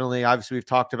 Pittsburgh, definitely. Obviously, we've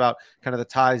talked about kind of the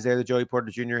ties there that Joey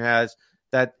Porter Jr. has,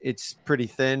 that it's pretty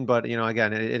thin, but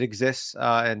again, it exists.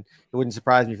 And it wouldn't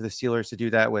surprise me for the Steelers to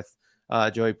do that with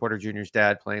Joey Porter Jr.'s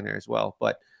dad playing there as well.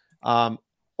 But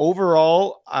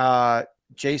overall,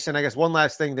 Jason, I guess one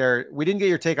last thing there. We didn't get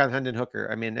your take on Hendon Hooker.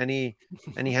 I mean, any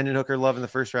Hendon Hooker love in the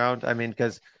first round? I mean,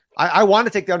 because I want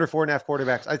to take the under 4.5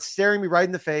 quarterbacks. It's staring me right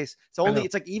in the face.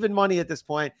 It's like even money at this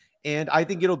point, and I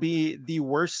think it'll be the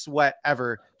worst sweat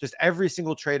ever. Just every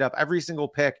single trade up, every single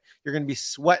pick, you're going to be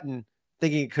sweating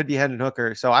thinking it could be Hendon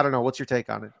Hooker. So I don't know. What's your take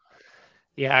on it?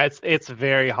 Yeah, it's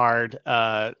very hard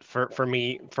for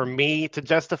me to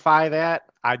justify that.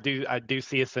 I do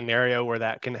see a scenario where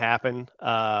that can happen.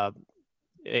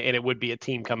 And it would be a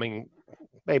team coming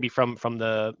maybe from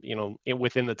the,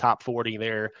 within the top 40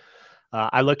 there.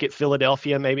 I look at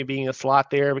Philadelphia maybe being a slot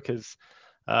there because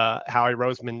Howie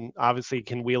Roseman obviously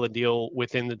can wheel a deal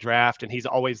within the draft, and he's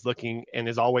always looking and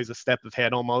is always a step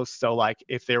ahead almost. So, like,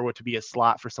 if there were to be a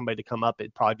slot for somebody to come up,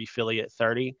 it'd probably be Philly at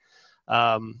 30.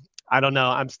 I don't know.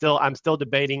 I'm still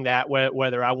debating that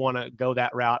whether I want to go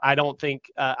that route. I don't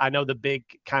think I know the big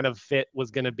kind of fit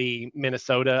was going to be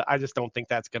Minnesota. I just don't think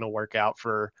that's going to work out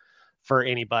for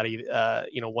anybody,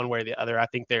 one way or the other. I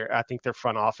think their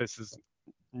front office is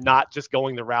not just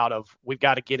going the route of we've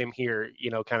got to get him here,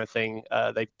 kind of thing.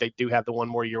 They do have the one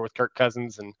more year with Kirk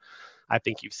Cousins, and I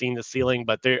think you've seen the ceiling,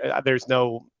 but there's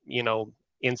no,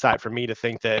 insight for me to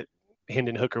think that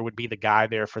Hendon Hooker would be the guy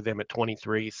there for them at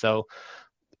 23. So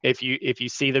if you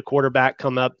see the quarterback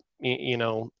come up,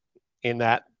 in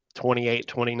that 28,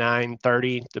 29,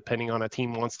 30, depending on a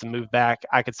team wants to move back,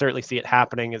 I could certainly see it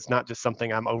happening. It's not just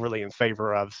something I'm overly in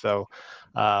favor of. So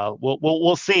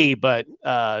we'll see, but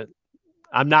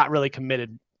I'm not really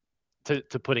committed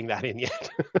to putting that in yet.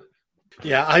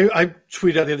 Yeah, I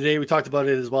tweeted out the other day. We talked about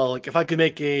it as well. Like if I could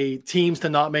make a teams to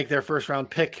not make their first round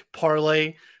pick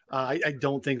parlay, I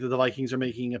don't think that the Vikings are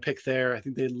making a pick there. I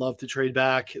think they'd love to trade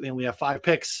back. They only have 5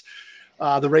 picks.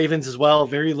 The Ravens as well,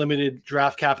 very limited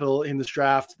draft capital in this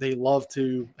draft. They love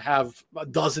to have a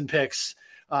dozen picks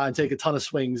and take a ton of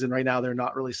swings. And right now they're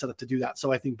not really set up to do that.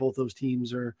 So I think both those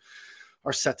teams are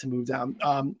set to move down.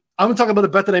 I'm going to talk about a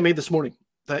bet that I made this morning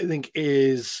that I think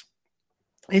is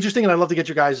interesting, and I'd love to get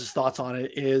your guys' thoughts on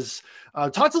it. Is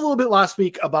talked a little bit last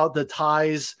week about the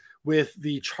ties with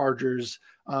the Chargers.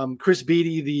 Chris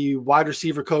Beatty, the wide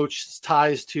receiver coach,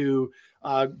 ties to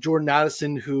Jordan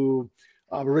Addison, who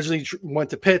originally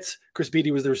went to Pitt. Chris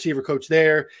Beatty was the receiver coach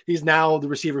there. He's now the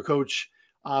receiver coach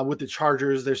with the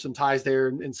Chargers. There's some ties there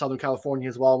in Southern California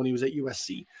as well when he was at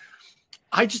USC.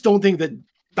 I don't think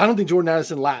Jordan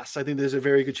Addison lasts. I think there's a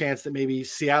very good chance that maybe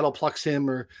Seattle plucks him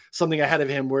or something ahead of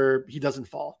him where he doesn't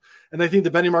fall. And I think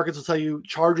the betting markets will tell you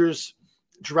Chargers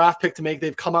draft pick to make.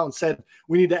 They've come out and said,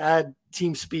 we need to add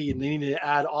team speed and they need to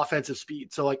add offensive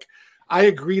speed. So I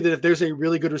agree that if there's a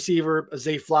really good receiver, a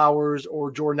Zay Flowers or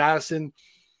Jordan Addison,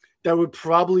 that would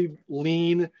probably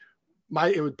be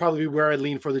where I'd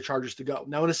lean for the Chargers to go.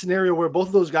 Now in a scenario where both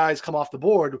of those guys come off the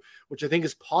board, which I think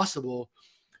is possible,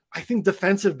 I think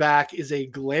defensive back is a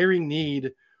glaring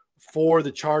need for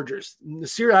the Chargers.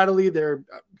 Nasir Adderley,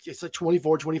 it's a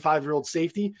 24, 25-year-old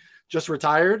safety, just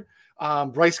retired.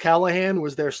 Bryce Callahan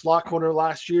was their slot corner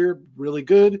last year, really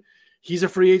good. He's a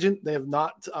free agent. They have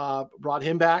not brought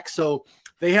him back. So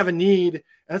they have a need, and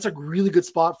that's a really good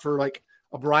spot for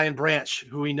a Brian Branch,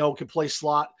 who we know can play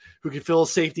slot, who can fill a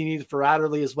safety need for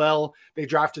Adderley as well. They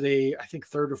drafted I think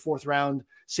 3rd or 4th round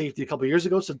safety a couple of years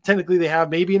ago. So technically they have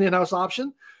maybe an in-house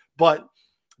option, but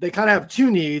they kind of have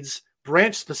 2 needs.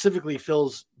 Branch specifically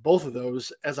fills both of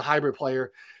those as a hybrid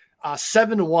player.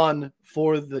 7-1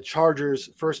 for the Chargers,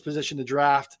 first position to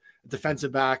draft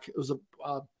defensive back. It was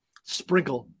a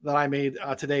sprinkle that I made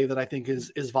today that I think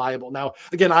is viable. Now,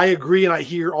 again, I agree, and I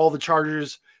hear all the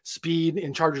Chargers speed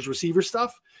and Chargers receiver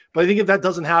stuff, but I think if that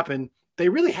doesn't happen, they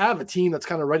really have a team that's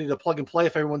kind of ready to plug and play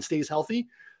if everyone stays healthy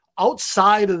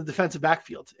outside of the defensive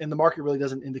backfield, and the market really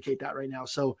doesn't indicate that right now.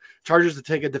 So Chargers to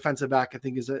take a defensive back, I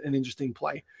think, is an interesting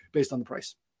play based on the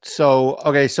price. So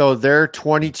they're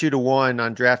 22-1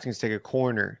 on DraftKings to take a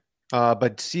corner,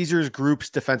 but Caesars groups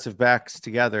defensive backs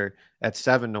together at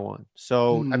 7-1.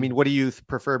 So, I mean, what do you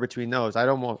prefer between those? I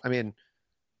don't know.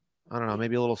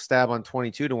 Maybe a little stab on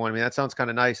 22-1. I mean, that sounds kind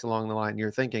of nice along the line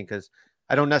you're thinking, because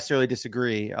I don't necessarily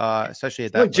disagree, especially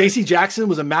at that. JC Jackson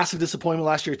was a massive disappointment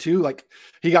last year too.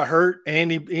 He got hurt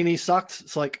and he sucked.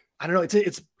 It's I don't know.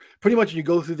 It's pretty much when you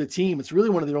go through the team, it's really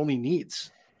one of their only needs.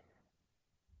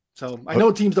 So I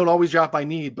know teams don't always draft by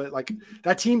need, but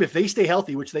that team, if they stay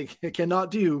healthy, which they cannot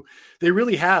do, they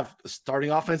really have a starting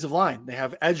offensive line. They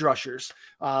have edge rushers.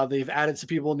 They've added some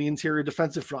people in the interior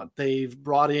defensive front. They've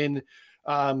brought in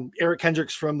Eric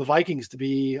Kendricks from the Vikings to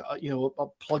be, a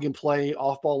plug and play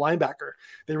off ball linebacker.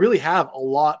 They really have a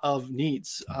lot of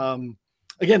needs.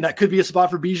 Again, that could be a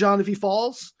spot for Bijan if he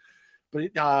falls,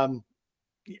 but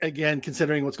again,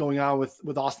 considering what's going on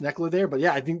with Austin Eckler there, but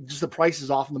yeah, I think just the price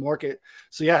is off in the market.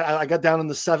 So yeah, I got down in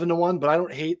the 7-1, but I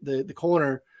don't hate the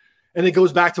corner, and it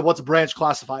goes back to what's Branch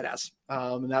classified as.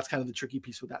 And that's kind of the tricky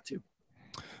piece with that too.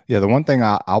 Yeah, the one thing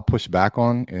I'll push back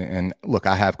on, and look,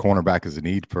 I have cornerback as a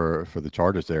need for the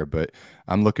Chargers there, but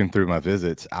I'm looking through my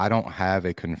visits. I don't have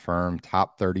a confirmed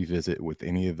top 30 visit with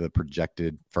any of the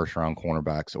projected first-round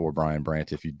cornerbacks or Brian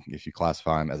Branch if you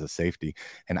classify him as a safety.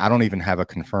 And I don't even have a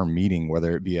confirmed meeting,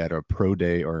 whether it be at a pro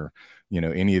day or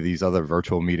any of these other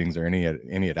virtual meetings or any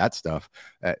of that stuff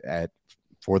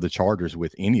for the Chargers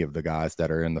with any of the guys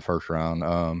that are in the first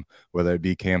round, whether it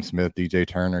be Cam Smith, DJ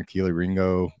Turner, Keely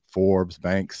Ringo, Forbes,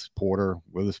 Banks, Porter,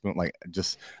 Witherspoon.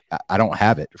 I don't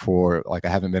have it I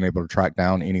haven't been able to track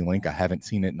down any link. I haven't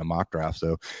seen it in a mock draft.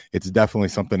 So it's definitely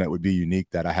something that would be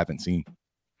unique that I haven't seen.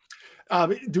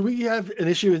 Do we have an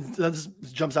issue? And that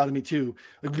jumps out at me too.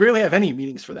 Like, we barely have any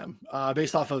meetings for them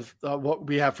based off of what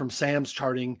we have from Sam's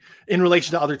charting in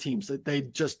relation to other teams. That they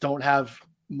just don't have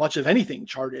much of anything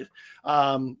charted.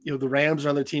 The Rams are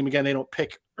another team. Again, they don't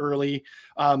pick early.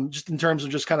 Just in terms of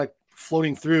just kind of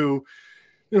floating through,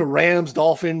 Rams,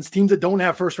 Dolphins, teams that don't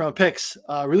have first round picks.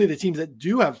 Really, the teams that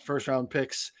do have first round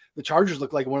picks, the Chargers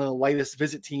look like one of the lightest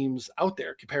visit teams out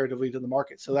there comparatively to the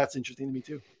market. So that's interesting to me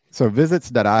too. So visits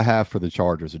that I have for the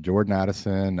Chargers are Jordan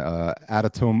Addison,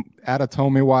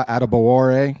 Adetomiwa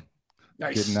Adebawore.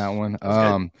 Nice. Getting that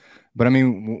one. But I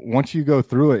mean, once you go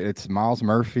through it, it's Miles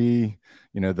Murphy.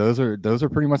 Those are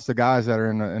pretty much the guys that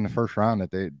are in the first round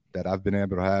that I've been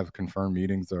able to have confirmed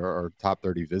meetings or top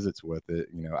 30 visits with it.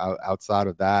 Outside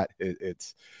of that,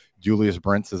 it's Julius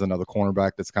Brents is another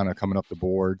cornerback that's kind of coming up the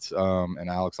boards, and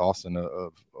Alex Austin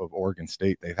of Oregon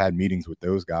State. They've had meetings with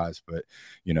those guys, but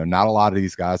not a lot of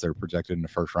these guys are projected in the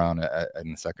first round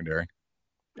in the secondary.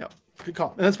 Yeah, good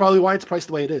call. And that's probably why it's priced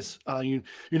the way it is. You're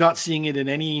not seeing it in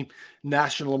any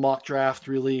national mock draft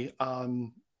really.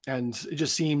 And it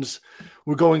just seems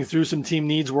we're going through some team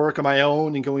needs work on my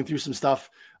own and going through some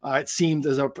stuff. It seemed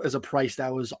as a price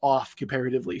that was off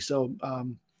comparatively. So,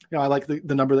 I like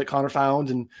the number that Connor found,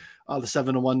 and the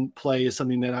 7-1 play is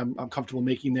something that I'm comfortable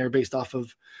making there based off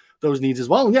of those needs as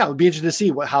well. And yeah, it would be interesting to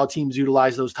see how teams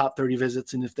utilize those top 30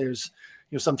 visits. And if there's,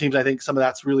 some teams, I think some of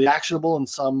that's really actionable and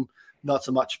some not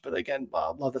so much. But again,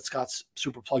 love that Scott's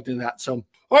super plugged into that. So,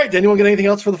 all right, did anyone get anything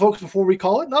else for the folks before we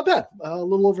call it? Not bad. A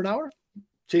little over an hour.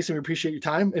 Jason, we appreciate your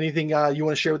time. Anything you want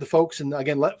to share with the folks? And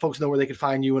again, let folks know where they can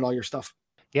find you and all your stuff.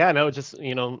 Yeah, no, just,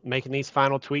 making these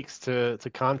final tweaks to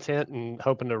content and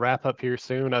hoping to wrap up here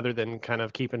soon, other than kind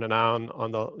of keeping an eye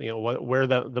on the, where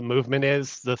the movement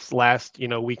is this last,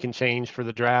 week and change for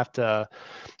the draft.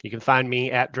 You can find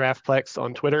me at DraftPlex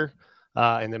on Twitter.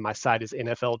 And then my site is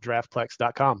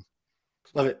NFLDraftPlex.com.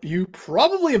 Love it. You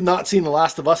probably have not seen The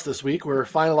Last of Us this week. We're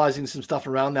finalizing some stuff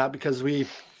around that because we're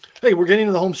getting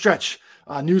to the home stretch.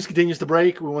 News continues to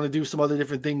break. We want to do some other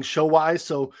different things show-wise,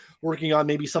 so working on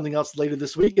maybe something else later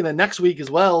this week. And then next week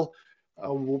as well,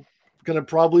 we're going to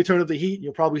probably turn up the heat.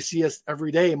 You'll probably see us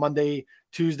every day, Monday,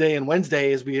 Tuesday, and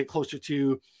Wednesday as we get closer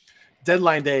to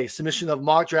deadline day. Submission of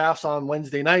mock drafts on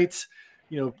Wednesday nights,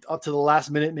 up to the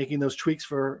last minute, making those tweaks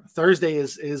for Thursday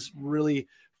is really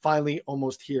finally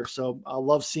almost here. So I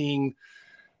love seeing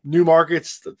new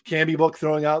markets. The Camby book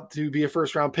throwing out to be a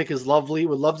first round pick is lovely.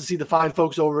 Would love to see the fine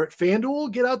folks over at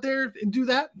FanDuel get out there and do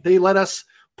that. They let us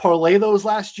parlay those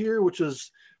last year, which was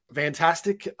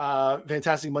fantastic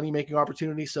money-making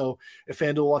opportunity. So if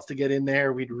FanDuel wants to get in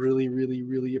there, we'd really, really,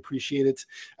 really appreciate it.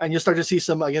 And you'll start to see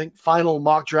some, I think, final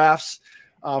mock drafts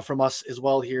from us as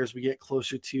well here as we get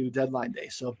closer to deadline day.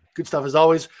 So good stuff as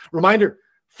always. Reminder,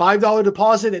 $5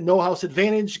 deposit at No House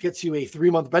Advantage gets you a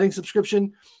 3-month betting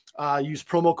subscription. Use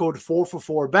promo code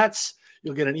 4for4bets.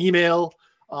 You'll get an email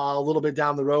a little bit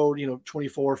down the road,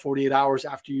 24, 48 hours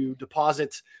after you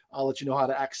deposit. I'll let you know how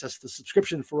to access the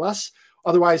subscription for us.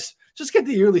 Otherwise, just get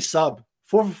the yearly sub,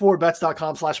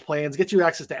 4for4bets.com/plans. Get you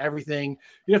access to everything.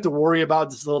 You don't have to worry about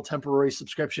this little temporary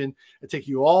subscription. It'll take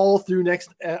you all through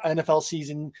next NFL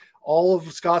season, all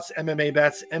of Scott's MMA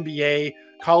bets, NBA,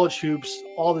 college hoops,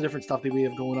 all the different stuff that we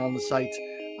have going on the site.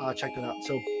 Check that out.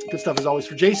 So good stuff as always.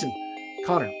 For Jason,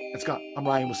 Connor, and Scott, I'm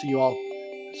Ryan. We'll see you all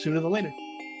sooner than later.